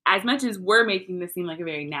 as much as we're making this seem like a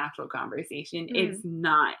very natural conversation, it's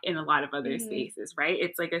not in a lot of other spaces, right?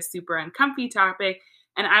 It's like a super uncomfy topic.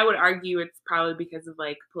 And I would argue it's probably because of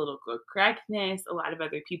like political correctness, a lot of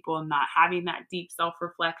other people not having that deep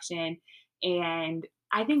self-reflection. And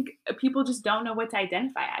I think people just don't know what to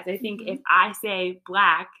identify as. I think if I say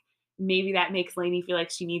Black, maybe that makes Lainey feel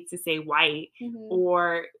like she needs to say white,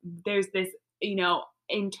 or there's this, you know,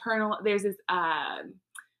 there's this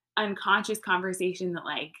unconscious conversation that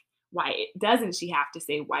like, why doesn't she have to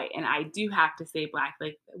say white and I do have to say Black?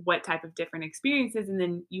 Like what type of different experiences? And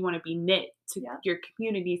then you want to be knit to your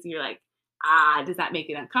community. So you're like, does that make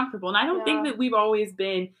it uncomfortable? And I don't think that we've always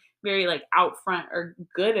been very like out front or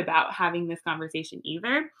good about having this conversation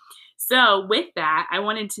either. So with that, I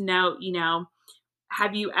wanted to know, you know,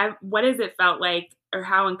 what has it felt like or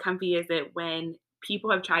how uncomfy is it when people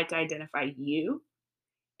have tried to identify you?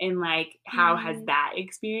 And like, how has that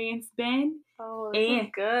experience been? Oh, this is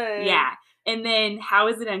good. Yeah. And then how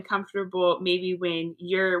is it uncomfortable maybe when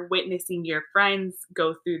you're witnessing your friends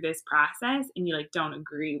go through this process and you like don't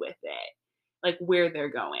agree with it, like where they're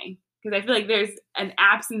going? Because I feel like there's an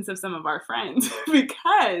absence of some of our friends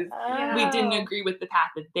because we didn't agree with the path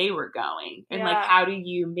that they were going. And like, how do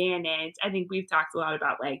you manage? I think we've talked a lot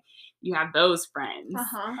about like, you have those friends,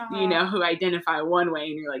 you know, who identify one way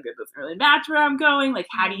and you're like, that doesn't really match where I'm going. Like,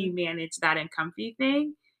 how do you manage that uncomfy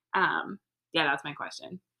thing? Yeah, that's my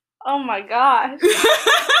question. Oh my gosh.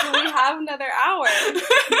 We have another hour.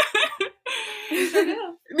 We sure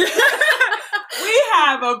do. We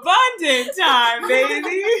have abundant time,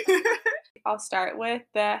 baby. I'll start with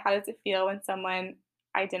how does it feel when someone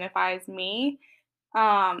identifies me?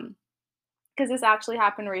 Because this actually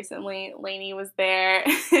happened recently. Lainey was there.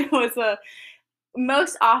 It was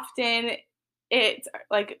most often it's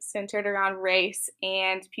like centered around race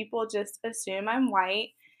and people just assume I'm white.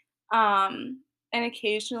 And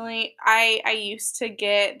occasionally I used to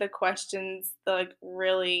get the questions, the like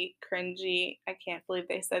really cringy, I can't believe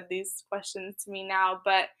they said these questions to me now,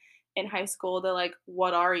 but in high school they're like,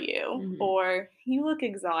 what are you? Or you look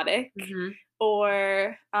exotic,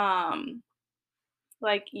 or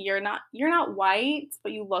like you're not white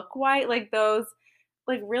but you look white, like those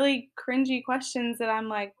like really cringy questions that I'm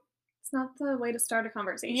like, it's not the way to start a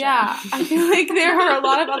conversation. Yeah, I feel like there are a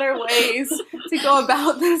lot of other ways to go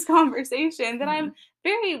about this conversation that I'm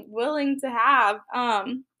very willing to have.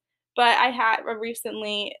 But I had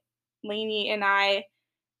recently, Lainey and I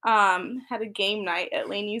had a game night at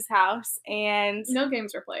Lainey's house, and no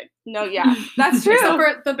games were played. No, yeah, that's true. Except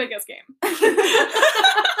for the biggest game.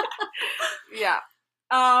 Yeah.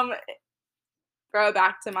 Throw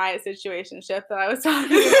back to my situationship that I was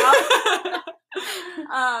talking about.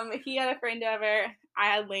 He had a friend over. I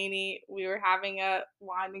had Lainey. We were having a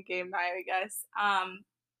wine and game night, I guess.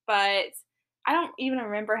 But I don't even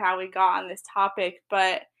remember how we got on this topic.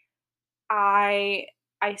 But I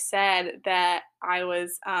said that I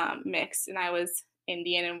was mixed and I was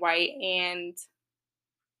Indian and white, and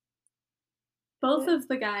both of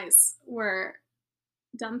the guys were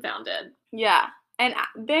dumbfounded. Yeah. And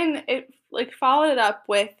then it like followed it up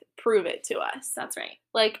with prove it to us. That's right.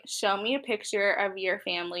 Like, show me a picture of your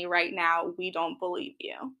family right now. We don't believe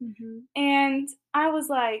you. And I was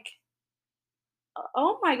like,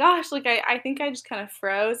 oh my gosh. Like, I think I just kind of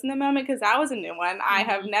froze in the moment because that was a new one. I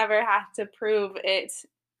have never had to prove it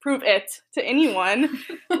to anyone.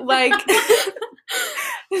 Like,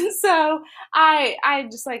 so I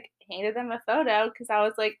just like handed them a photo because I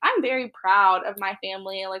was like, I'm very proud of my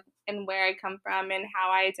family, like, and where I come from and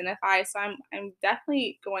how I identify. So I'm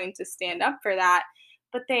definitely going to stand up for that.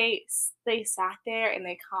 But they sat there and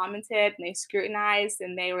they commented and they scrutinized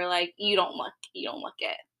and they were like, you don't look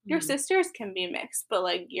it. Your sisters can be mixed, but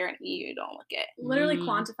like you don't look it. Literally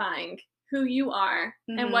quantifying who you are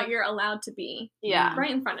and what you're allowed to be. Yeah.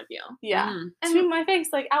 Right in front of you. Yeah. To my face,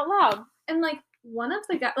 like out loud. And like one of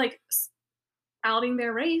the guys, like outing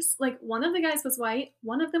their race, like one of the guys was white,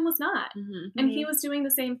 one of them was not. And he was doing the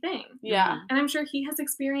same thing. Yeah. And I'm sure he has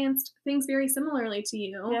experienced things very similarly to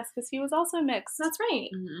you. Yes, because he was also mixed. That's right.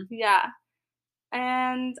 Yeah.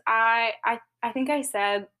 And I think I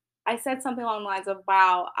said something along the lines of,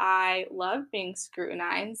 wow, I love being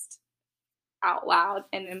scrutinized out loud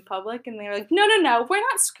and in public. And they were like, no, we're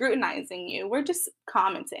not scrutinizing you. We're just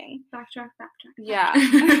commenting. Backtrack.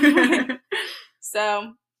 Yeah.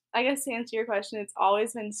 So I guess to answer your question, it's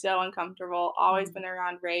always been so uncomfortable, always been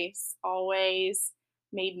around race, always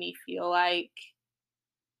made me feel like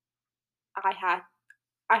I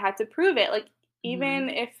had to prove it. Like, even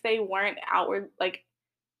if they weren't outward, like,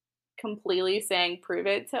 completely saying prove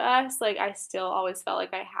it to us, like, I still always felt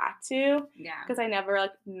like I had to. Yeah. Because I never,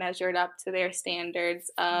 like, measured up to their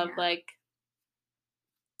standards of, like,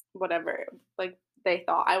 whatever, like, they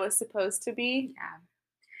thought I was supposed to be. Yeah.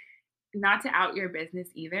 Not to out your business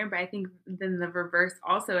either, but I think then the reverse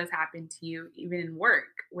also has happened to you, even in work,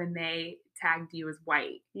 when they tagged you as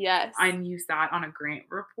white. Yes. And you saw it on a grant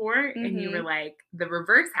report, and you were like, the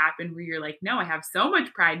reverse happened where you're like, no, I have so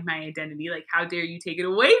much pride in my identity. Like, how dare you take it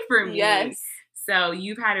away from me? Yes. So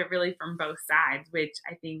you've had it really from both sides, which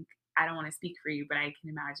I think, I don't want to speak for you, but I can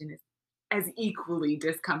imagine is as equally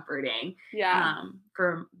discomforting. Yeah.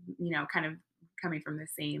 For, kind of coming from the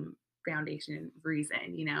same foundation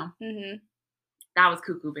reason, that was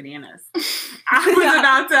cuckoo bananas.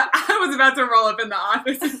 I was about to roll up in the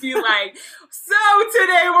office and be like, so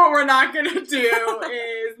today what we're not going to do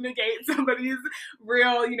is negate somebody's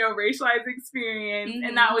real, racialized experience.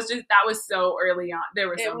 And that was so early on. There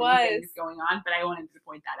were so many things going on, but I wanted to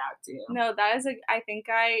point that out too. No, that is I think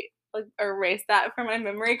I erased that from my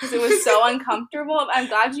memory because it was so uncomfortable. I'm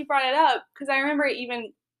glad you brought it up because I remember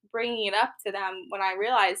even bringing it up to them when I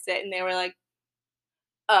realized it, and they were like,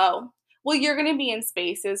 oh, well, you're going to be in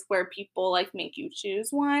spaces where people, like, make you choose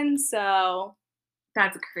one, so.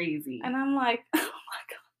 That's crazy. And I'm like, oh, my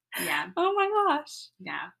God. Yeah. Oh, my gosh.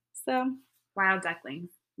 Yeah. So. Wild ducklings.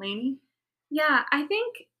 Lainey? Yeah, I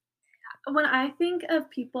think when I think of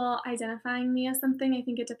people identifying me as something, I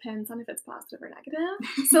think it depends on if it's positive or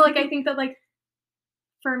negative. So, like, I think that, like,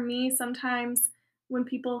 for me, sometimes when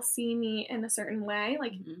people see me in a certain way,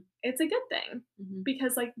 like, it's a good thing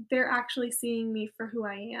because, like, they're actually seeing me for who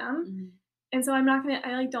I am. And so I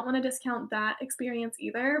don't want to discount that experience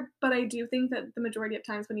either, but I do think that the majority of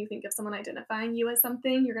times when you think of someone identifying you as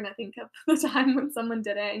something, you're going to think of the time when someone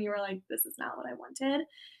did it and you were like, this is not what I wanted.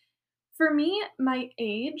 For me, my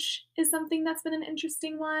age is something that's been an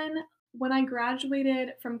interesting one. When I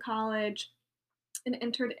graduated from college and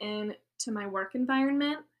entered into my work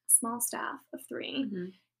environment, small staff of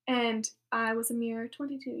 3, and I was a mere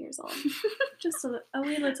 22 years old, just a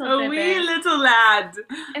wee little lad.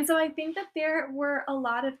 And so I think that there were a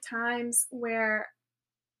lot of times where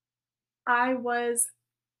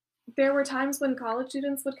there were times when college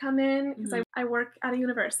students would come in because I work at a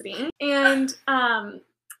university, and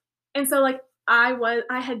so, like,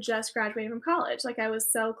 I had just graduated from college. Like, I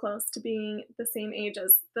was so close to being the same age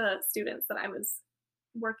as the students that I was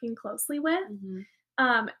working closely with.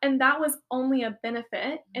 And that was only a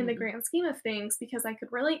benefit in the grand scheme of things because I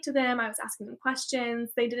could relate to them. I was asking them questions.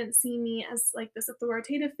 They didn't see me as, like, this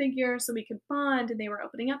authoritative figure, so we could bond, and they were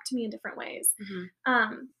opening up to me in different ways.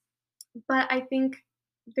 But I think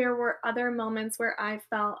there were other moments where I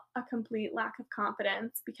felt a complete lack of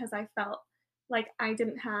confidence because I felt like I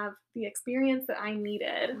didn't have the experience that I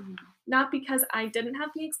needed. Not because I didn't have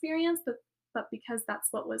the experience, but because that's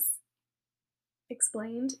what was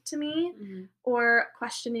explained to me, or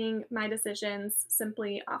questioning my decisions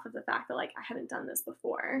simply off of the fact that, like, I hadn't done this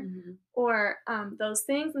before, or those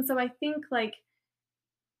things. And so I think, like,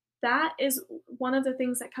 that is one of the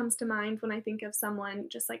things that comes to mind when I think of someone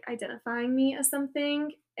just, like, identifying me as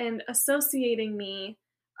something and associating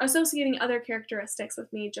other characteristics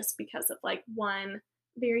with me just because of, like, one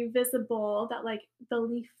very visible, that, like, the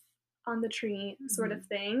leaf on the tree sort of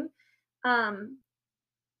thing.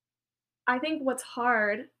 I think what's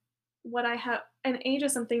hard, and age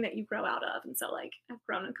is something that you grow out of. And so, like, I've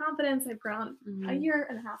grown in confidence. I've grown a year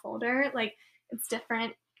and a half older. Like, it's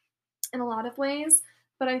different in a lot of ways.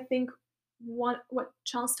 But I think what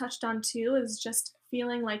Charles touched on too is just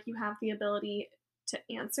feeling like you have the ability to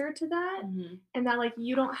answer to that, Mm-hmm. and that like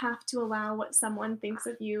you don't have to allow what someone thinks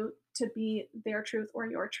of you to be their truth or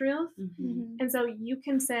your truth. Mm-hmm. And so you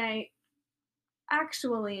can say,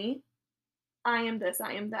 actually, I am this,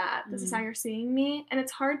 I am that. This is how you're seeing me. And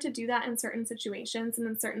it's hard to do that in certain situations and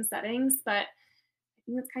in certain settings, but I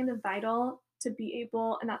think it's kind of vital to be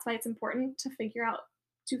able, and that's why it's important to figure out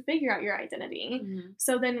your identity. Mm-hmm.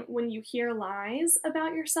 So then when you hear lies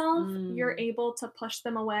about yourself, you're able to push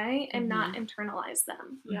them away and not internalize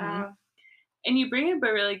them. Yeah. And you bring up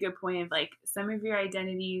a really good point of like some of your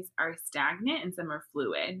identities are stagnant and some are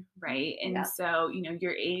fluid, right? And so, you know,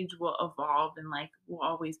 your age will evolve and like will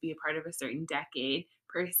always be a part of a certain decade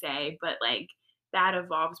per se, but like that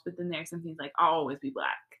evolves. But then there's some things like I'll always be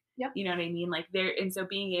Black. Yep. You know what I mean? Like there, and so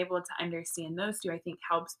being able to understand those two, I think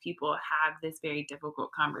helps people have this very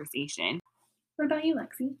difficult conversation. What about you,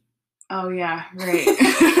 Lexi? Oh yeah, right.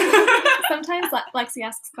 Sometimes Lexi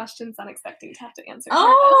asks questions not expecting to have to answer.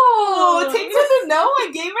 Takes to know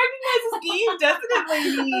what game recognizes game,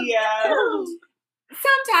 definitely.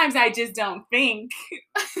 Sometimes I just don't think,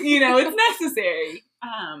 it's necessary.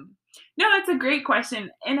 No, that's a great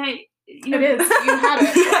question. And it is. You had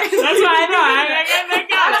it. That's why I know. I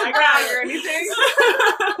got it or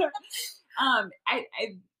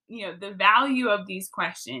anything. The value of these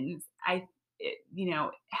questions,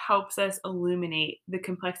 helps us illuminate the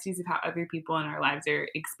complexities of how other people in our lives are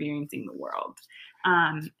experiencing the world.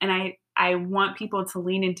 And I want people to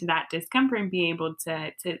lean into that discomfort and be able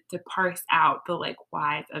to parse out the like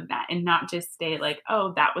whys of that and not just stay like,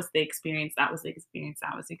 oh, that was the experience, that was the experience,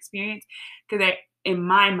 that was the experience. Because in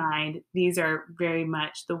my mind, these are very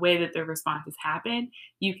much the way that the responses happen.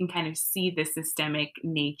 You can kind of see the systemic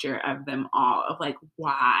nature of them all, of like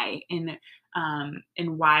why and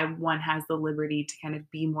why one has the liberty to kind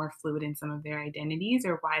of be more fluid in some of their identities,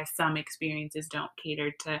 or why some experiences don't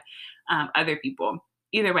cater to other people.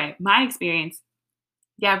 Either way, my experience,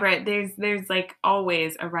 yeah, Brett, there's like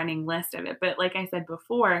always a running list of it. But like I said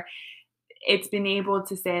before, it's been able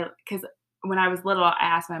to say, because when I was little, I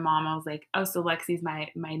asked my mom, I was like, oh, so Lexi's my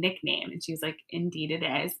nickname. And she was like, indeed it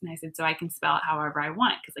is. And I said, so I can spell it however I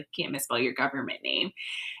want, because I can't misspell your government name.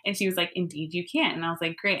 And she was like, indeed you can. And I was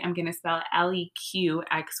like, great, I'm going to spell it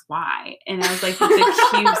Leqxy. And I was like, the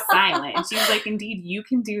Q silent. And she was like, indeed you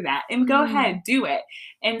can do that. And go ahead, do it.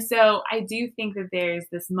 And so I do think that there's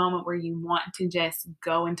this moment where you want to just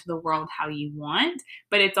go into the world how you want.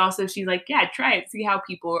 But it's also, she's like, yeah, try it. See how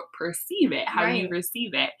people perceive it, how you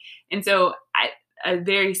receive it. And so a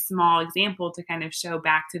very small example to kind of show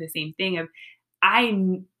back to the same thing of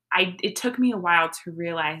it took me a while to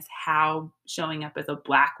realize how showing up as a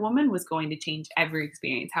Black woman was going to change every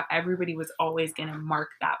experience, how everybody was always going to mark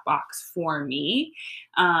that box for me,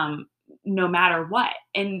 no matter what.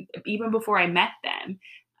 And even before I met them,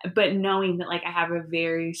 but knowing that like I have a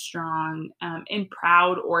very strong and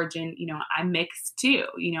proud origin, I'm mixed too.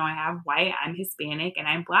 I have white, I'm Hispanic, and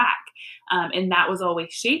I'm Black. And that was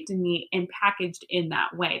always shaped in me and packaged in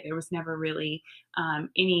that way. There was never really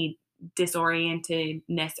any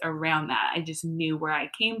disorientedness around that. I just knew where I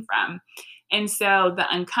came from. And so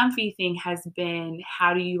the uncomfy thing has been,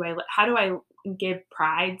 how do I give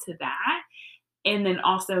pride to that? And then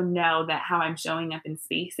also know that how I'm showing up in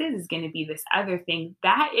spaces is going to be this other thing.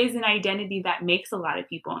 That is an identity that makes a lot of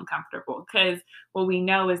people uncomfortable, because what we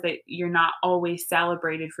know is that you're not always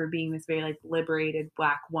celebrated for being this very like liberated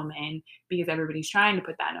Black woman, because everybody's trying to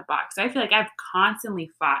put that in a box. So I feel like I've constantly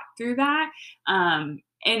fought through that.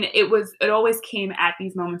 And it always came at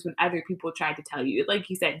these moments when other people tried to tell you, like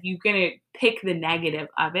you said, you're going to pick the negative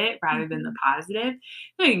of it rather than the positive.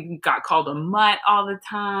 You got called a mutt all the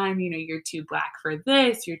time. You're too Black for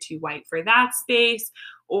this, you're too white for that space,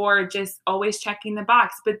 or just always checking the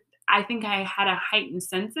box. But I think I had a heightened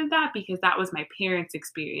sense of that because that was my parents'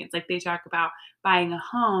 experience. Like they talk about buying a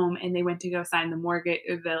home and they went to go sign the mortgage,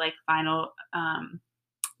 the like final,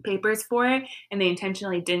 papers for it, and they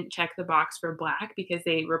intentionally didn't check the box for Black because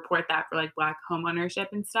they report that for like Black home ownership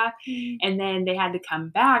and stuff. And then they had to come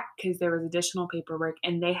back because there was additional paperwork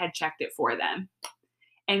and they had checked it for them.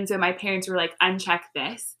 And so my parents were like, uncheck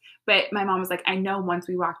this. But my mom was like, I know once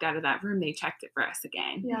we walked out of that room, they checked it for us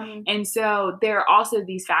again. Yeah. And so there are also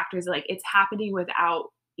these factors, like it's happening without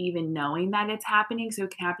even knowing that it's happening. So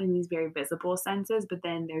it can happen in these very visible senses. But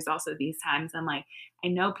then there's also these times I'm like, I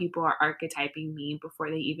know people are archetyping me before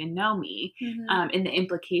they even know me. And the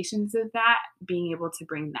implications of that, being able to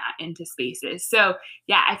bring that into spaces. So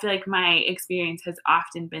yeah, I feel like my experience has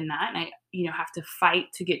often been that. And I, have to fight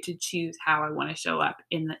to get to choose how I want to show up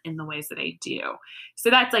in the ways that I do. So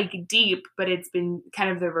that's like deep, but it's been kind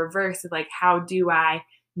of the reverse of like, how do I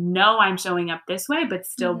know I'm showing up this way, but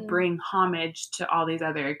still Mhm. bring homage to all these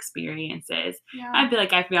other experiences. Yeah. I feel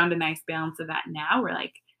like I found a nice balance of that now where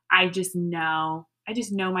like I just know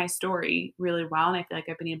my story really well, and I feel like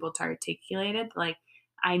I've been able to articulate it. Like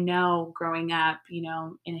I know growing up, you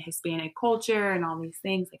know, in a Hispanic culture and all these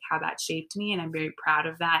things, like how that shaped me, and I'm very proud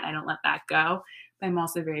of that. I don't let that go. But I'm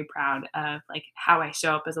also very proud of like how I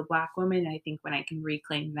show up as a Black woman. And I think when I can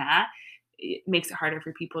reclaim that, it makes it harder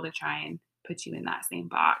for people to try and put you in that same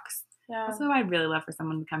box. Yeah. Also, I'd really love for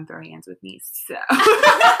someone to come throw hands with me. So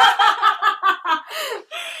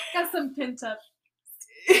Got some pent up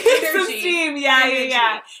some energy. steam. Yeah.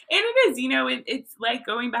 And it is, you know, it's like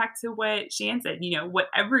going back to what Shan said, you know,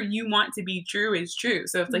 whatever you want to be true is true.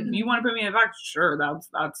 So it's like, if you want to put me in a box, sure,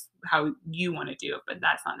 that's how you want to do it, but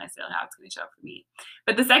that's not necessarily how it's going to show up for me.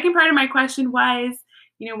 But the second part of my question was,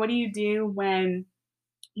 you know, what do you do when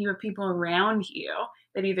you have people around you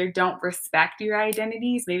that either don't respect your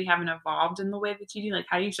identities, maybe haven't evolved in the way that you do? Like,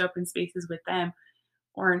 how do you show up in spaces with them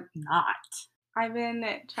or not? I've been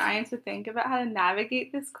trying to think about how to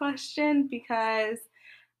navigate this question because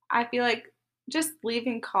I feel like just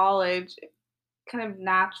leaving college kind of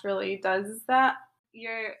naturally does that.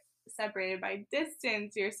 You're separated by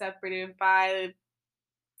distance, you're separated by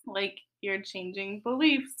like you're changing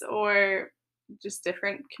beliefs or just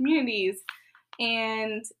different communities.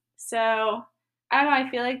 And so I don't know, I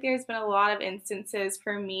feel like there's been a lot of instances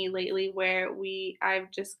for me lately where I've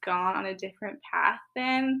just gone on a different path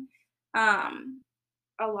than um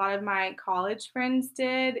a lot of my college friends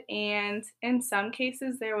did, and in some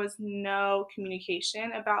cases there was no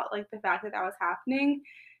communication about like the fact that that was happening,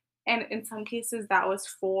 and in some cases that was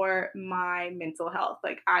for my mental health.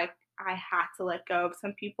 Like I had to let go of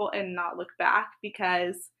some people and not look back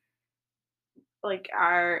because like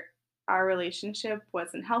our relationship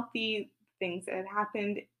wasn't healthy. Things that had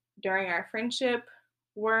happened during our friendship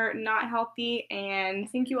were not healthy, I and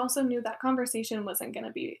think you also knew that conversation wasn't going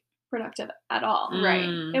to be productive at all. right.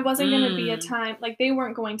 It wasn't going to be a time, like, they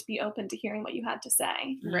weren't going to be open to hearing what you had to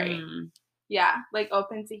say. Right. Yeah, like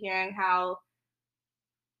open to hearing how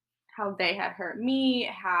they had hurt me,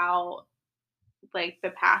 how like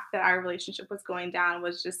the path that our relationship was going down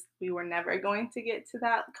was just we were never going to get to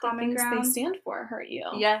that common The things ground. they stand for hurt you.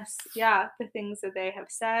 Yes, yeah, the things that they have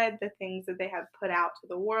said, the things that they have put out to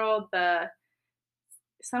the world,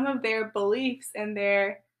 some of their beliefs and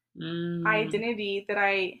their identity that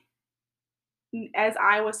as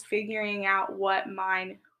I was figuring out what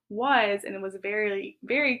mine was, and it was very,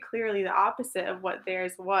 very clearly the opposite of what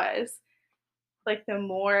theirs was, like the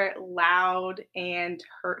more loud and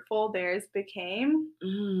hurtful theirs became.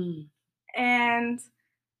 And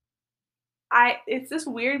it's this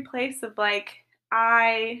weird place of like,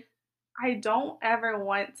 I don't ever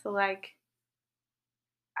want to like,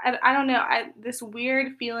 I don't know, this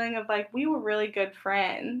weird feeling of like, we were really good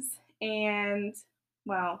friends, and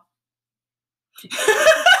well,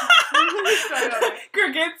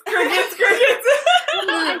 crickets. Well,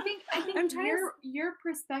 no, I think your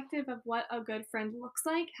perspective of what a good friend looks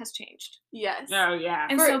like has changed. Yes. Oh yeah.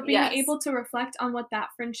 And so being able to reflect on what that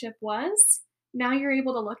friendship was, now you're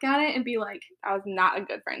able to look at it and be like, that was not a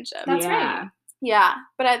good friendship. That's right. Yeah.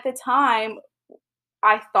 But at the time,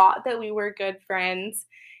 I thought that we were good friends,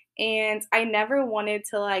 and I never wanted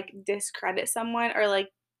to like discredit someone or like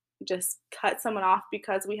just cut someone off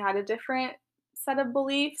because we had a different set of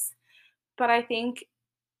beliefs. But I think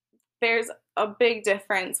there's a big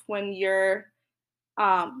difference when your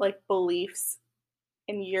like beliefs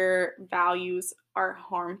and your values are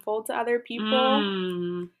harmful to other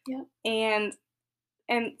people. Yep.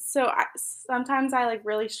 And so sometimes I like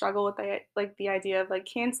really struggle with the idea of like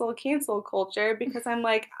cancel culture, because I'm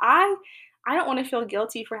like, I don't want to feel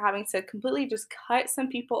guilty for having to completely just cut some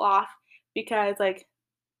people off because like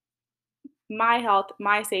my health,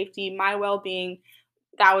 my safety, my well-being,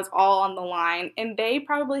 that was all on the line, and they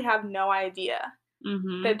probably have no idea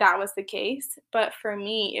that was the case. But for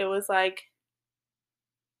me, it was like,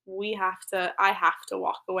 I have to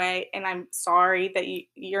walk away, and I'm sorry that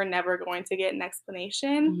you're never going to get an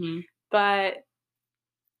explanation, but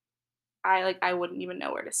I wouldn't even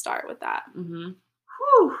know where to start with that.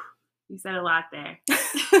 Whew. You said a lot there.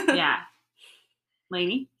 Yeah.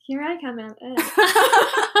 Lady? Here I come in.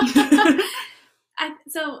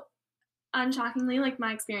 So unshockingly, like,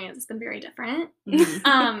 my experience has been very different.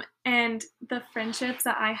 And the friendships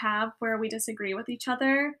that I have where we disagree with each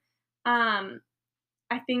other,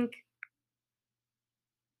 I think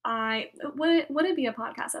would it be a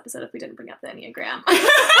podcast episode if we didn't bring up the Enneagram?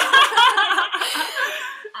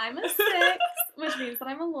 I'm a 6, which means that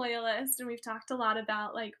I'm a loyalist, and we've talked a lot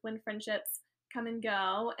about like when friendships come and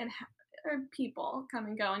go and people come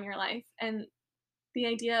and go in your life, and the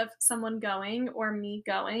idea of someone going or me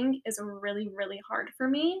going is really, really hard for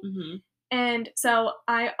me. Mm-hmm. And so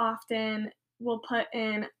I often will put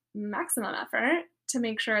in maximum effort to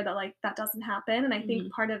make sure that like that doesn't happen. And I think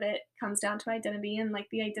part of it comes down to identity and like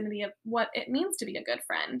the identity of what it means to be a good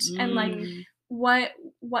friend and like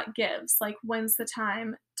what gives, like when's the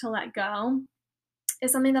time to let go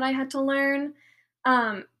is something that I had to learn.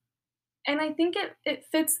 And I think it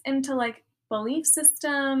fits into like belief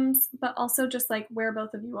systems, but also just like where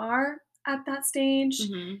both of you are at that stage.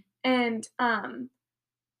 Mm-hmm. And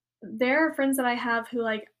there are friends that I have who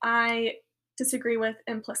like I disagree with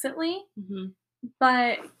implicitly,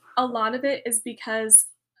 but a lot of it is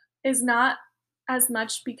not as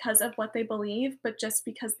much because of what they believe, but just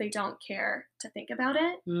because they don't care to think about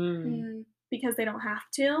it because they don't have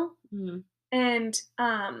to. And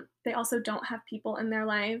they also don't have people in their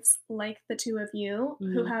lives like the two of you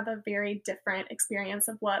who have a very different experience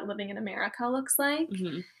of what living in America looks like.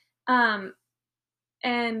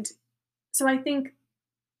 And so I think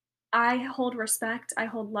I hold respect, I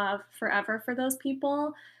hold love forever for those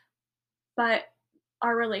people, but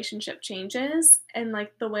our relationship changes and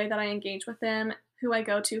like the way that I engage with them, who I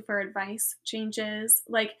go to for advice changes.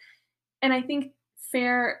 Like, and I think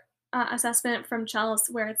fair assessment from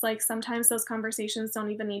Chelsea, where it's like sometimes those conversations don't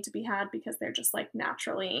even need to be had because they're just like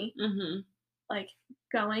naturally like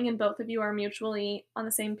going and both of you are mutually on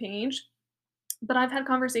the same page. But I've had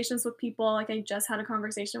conversations with people, like I just had a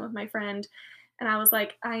conversation with my friend and I was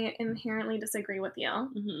like, I inherently disagree with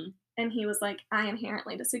you. And he was like, I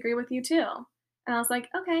inherently disagree with you too. And I was like,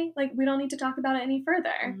 okay, like we don't need to talk about it any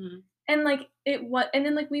further. And like and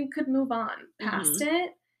then like we could move on past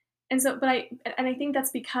it. And so, I think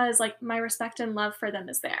that's because like my respect and love for them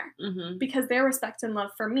is there because their respect and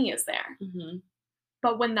love for me is there.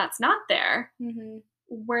 But when that's not there,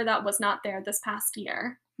 where that was not there this past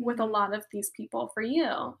year with a lot of these people for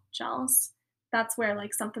you, Chelsea, that's where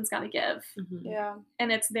like something's got to give. Yeah.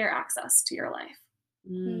 And it's their access to your life.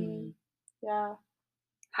 Yeah.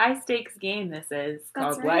 High stakes game this is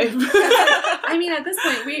That's called right. life. I mean, at this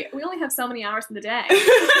point, we only have so many hours in the day.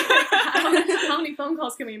 How many phone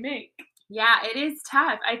calls can we make? Yeah, it is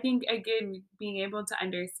tough. I think, again, being able to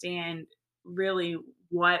understand really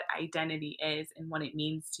what identity is and what it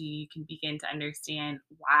means to you, you can begin to understand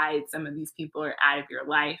why some of these people are out of your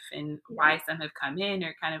life and why some have come in,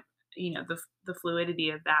 or kind of, you know, the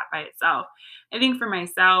fluidity of that by itself. I think for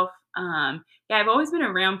myself, I've always been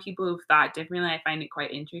around people who've thought differently. I find it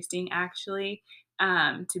quite interesting, actually,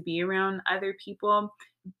 to be around other people.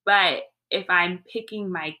 But if I'm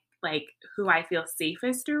picking my, like, who I feel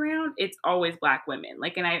safest around, it's always Black women.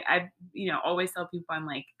 Like, and I you know, always tell people, I'm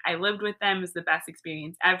like, I lived with them. It's the best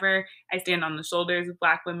experience ever. I stand on the shoulders of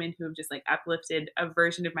Black women who have just like uplifted a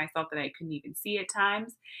version of myself that I couldn't even see at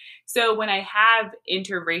times. So when I have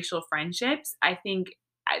interracial friendships, I think,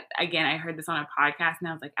 I heard this on a podcast and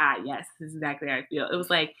I was like, yes, this is exactly how I feel. It was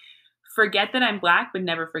like, forget that I'm Black, but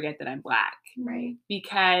never forget that I'm Black. Right.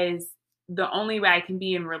 Because the only way I can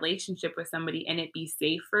be in relationship with somebody and it be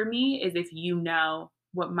safe for me is if you know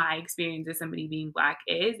what my experience as somebody being Black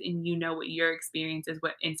is, and you know what your experience is,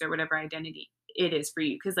 what insert whatever identity it is for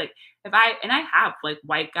you. Because like and I have like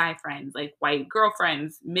white guy friends, like white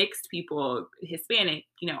girlfriends, mixed people, Hispanic,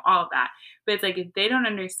 you know, all of that. But it's like, if they don't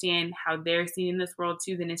understand how they're seen in this world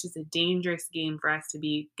too, then it's just a dangerous game for us to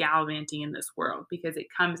be gallivanting in this world, because it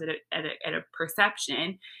comes at a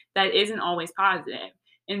perception that isn't always positive.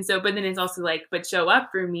 And so, but then it's also like, but show up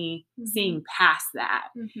for me seeing past that.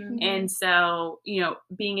 And so, you know,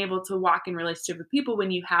 being able to walk in relationship with people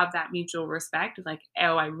when you have that mutual respect of like,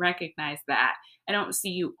 oh, I recognize that. I don't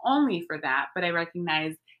see you only for that, but I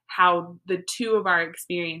recognize how the two of our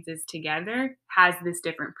experiences together has this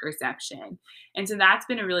different perception. And so that's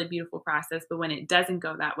been a really beautiful process. But when it doesn't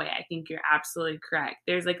go that way, I think you're absolutely correct.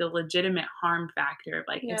 There's like a legitimate harm factor of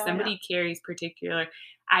like, if somebody carries particular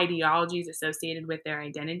ideologies associated with their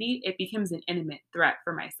identity, it becomes an imminent threat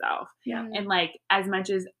for myself. And like, as much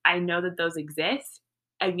as I know that those exist,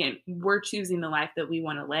 again, we're choosing the life that we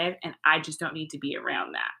want to live, and I just don't need to be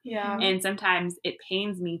around that. And sometimes it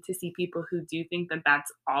pains me to see people who do think that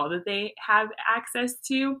that's all that they have access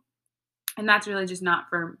to. And that's really just not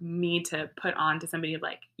for me to put on to somebody of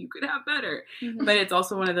like, you could have better. But it's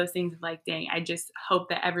also one of those things of like, dang, I just hope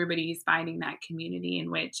that everybody is finding that community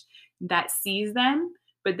in which that sees them,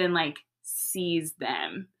 but then like sees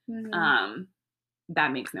them.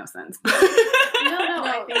 That makes no sense. No,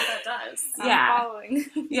 I think that does. Yes. Yeah. I'm following.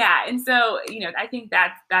 Yeah. And so, I think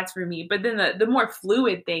that's for me. But then the more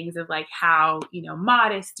fluid things of like how,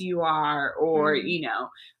 modest you are, or,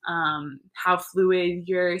 how fluid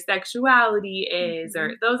your sexuality is,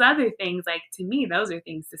 or those other things, like, to me, those are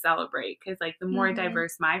things to celebrate. Cause like the more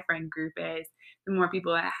diverse my friend group is, the more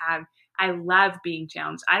people that I love being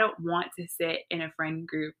challenged. I don't want to sit in a friend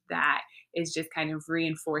group that is just kind of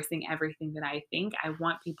reinforcing everything that I think. I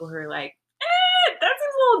want people who are like, that's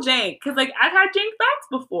a little jank. Cause like I've had jank thoughts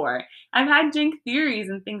before. I've had jank theories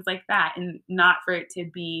and things like that. And not for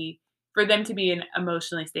them to be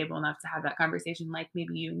emotionally stable enough to have that conversation. Like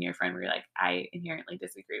maybe you and your friend were like, I inherently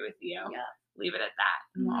disagree with you. Yeah. Leave it at that.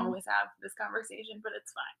 And we'll always have this conversation, but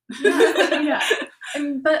it's fine. Yeah.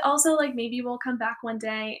 But also like maybe we'll come back one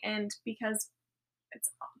day, and because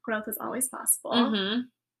growth is always possible,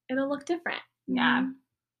 it'll look different. Yeah.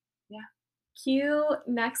 Cue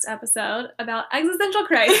next episode about existential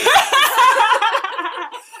crisis.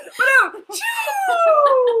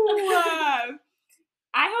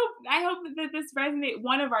 I hope that this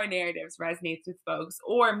one of our narratives resonates with folks,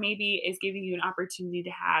 or maybe is giving you an opportunity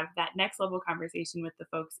to have that next level conversation with the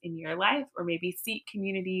folks in your life, or maybe seek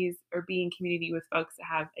communities or be in community with folks that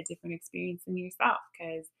have a different experience than yourself,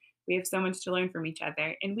 because we have so much to learn from each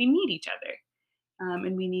other, and we need each other,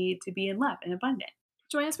 and we need to be in love and abundant.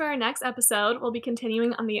 Join us for our next episode. We'll be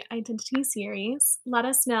continuing on the identity series. Let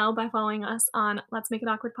us know by following us on Let's Make It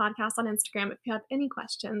Awkward podcast on Instagram if you have any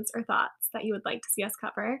questions or thoughts that you would like to see us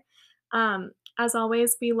cover. As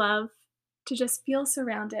always, we love to just feel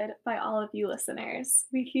surrounded by all of you listeners.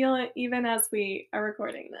 We feel it even as we are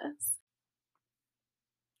recording this.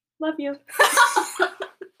 Love you.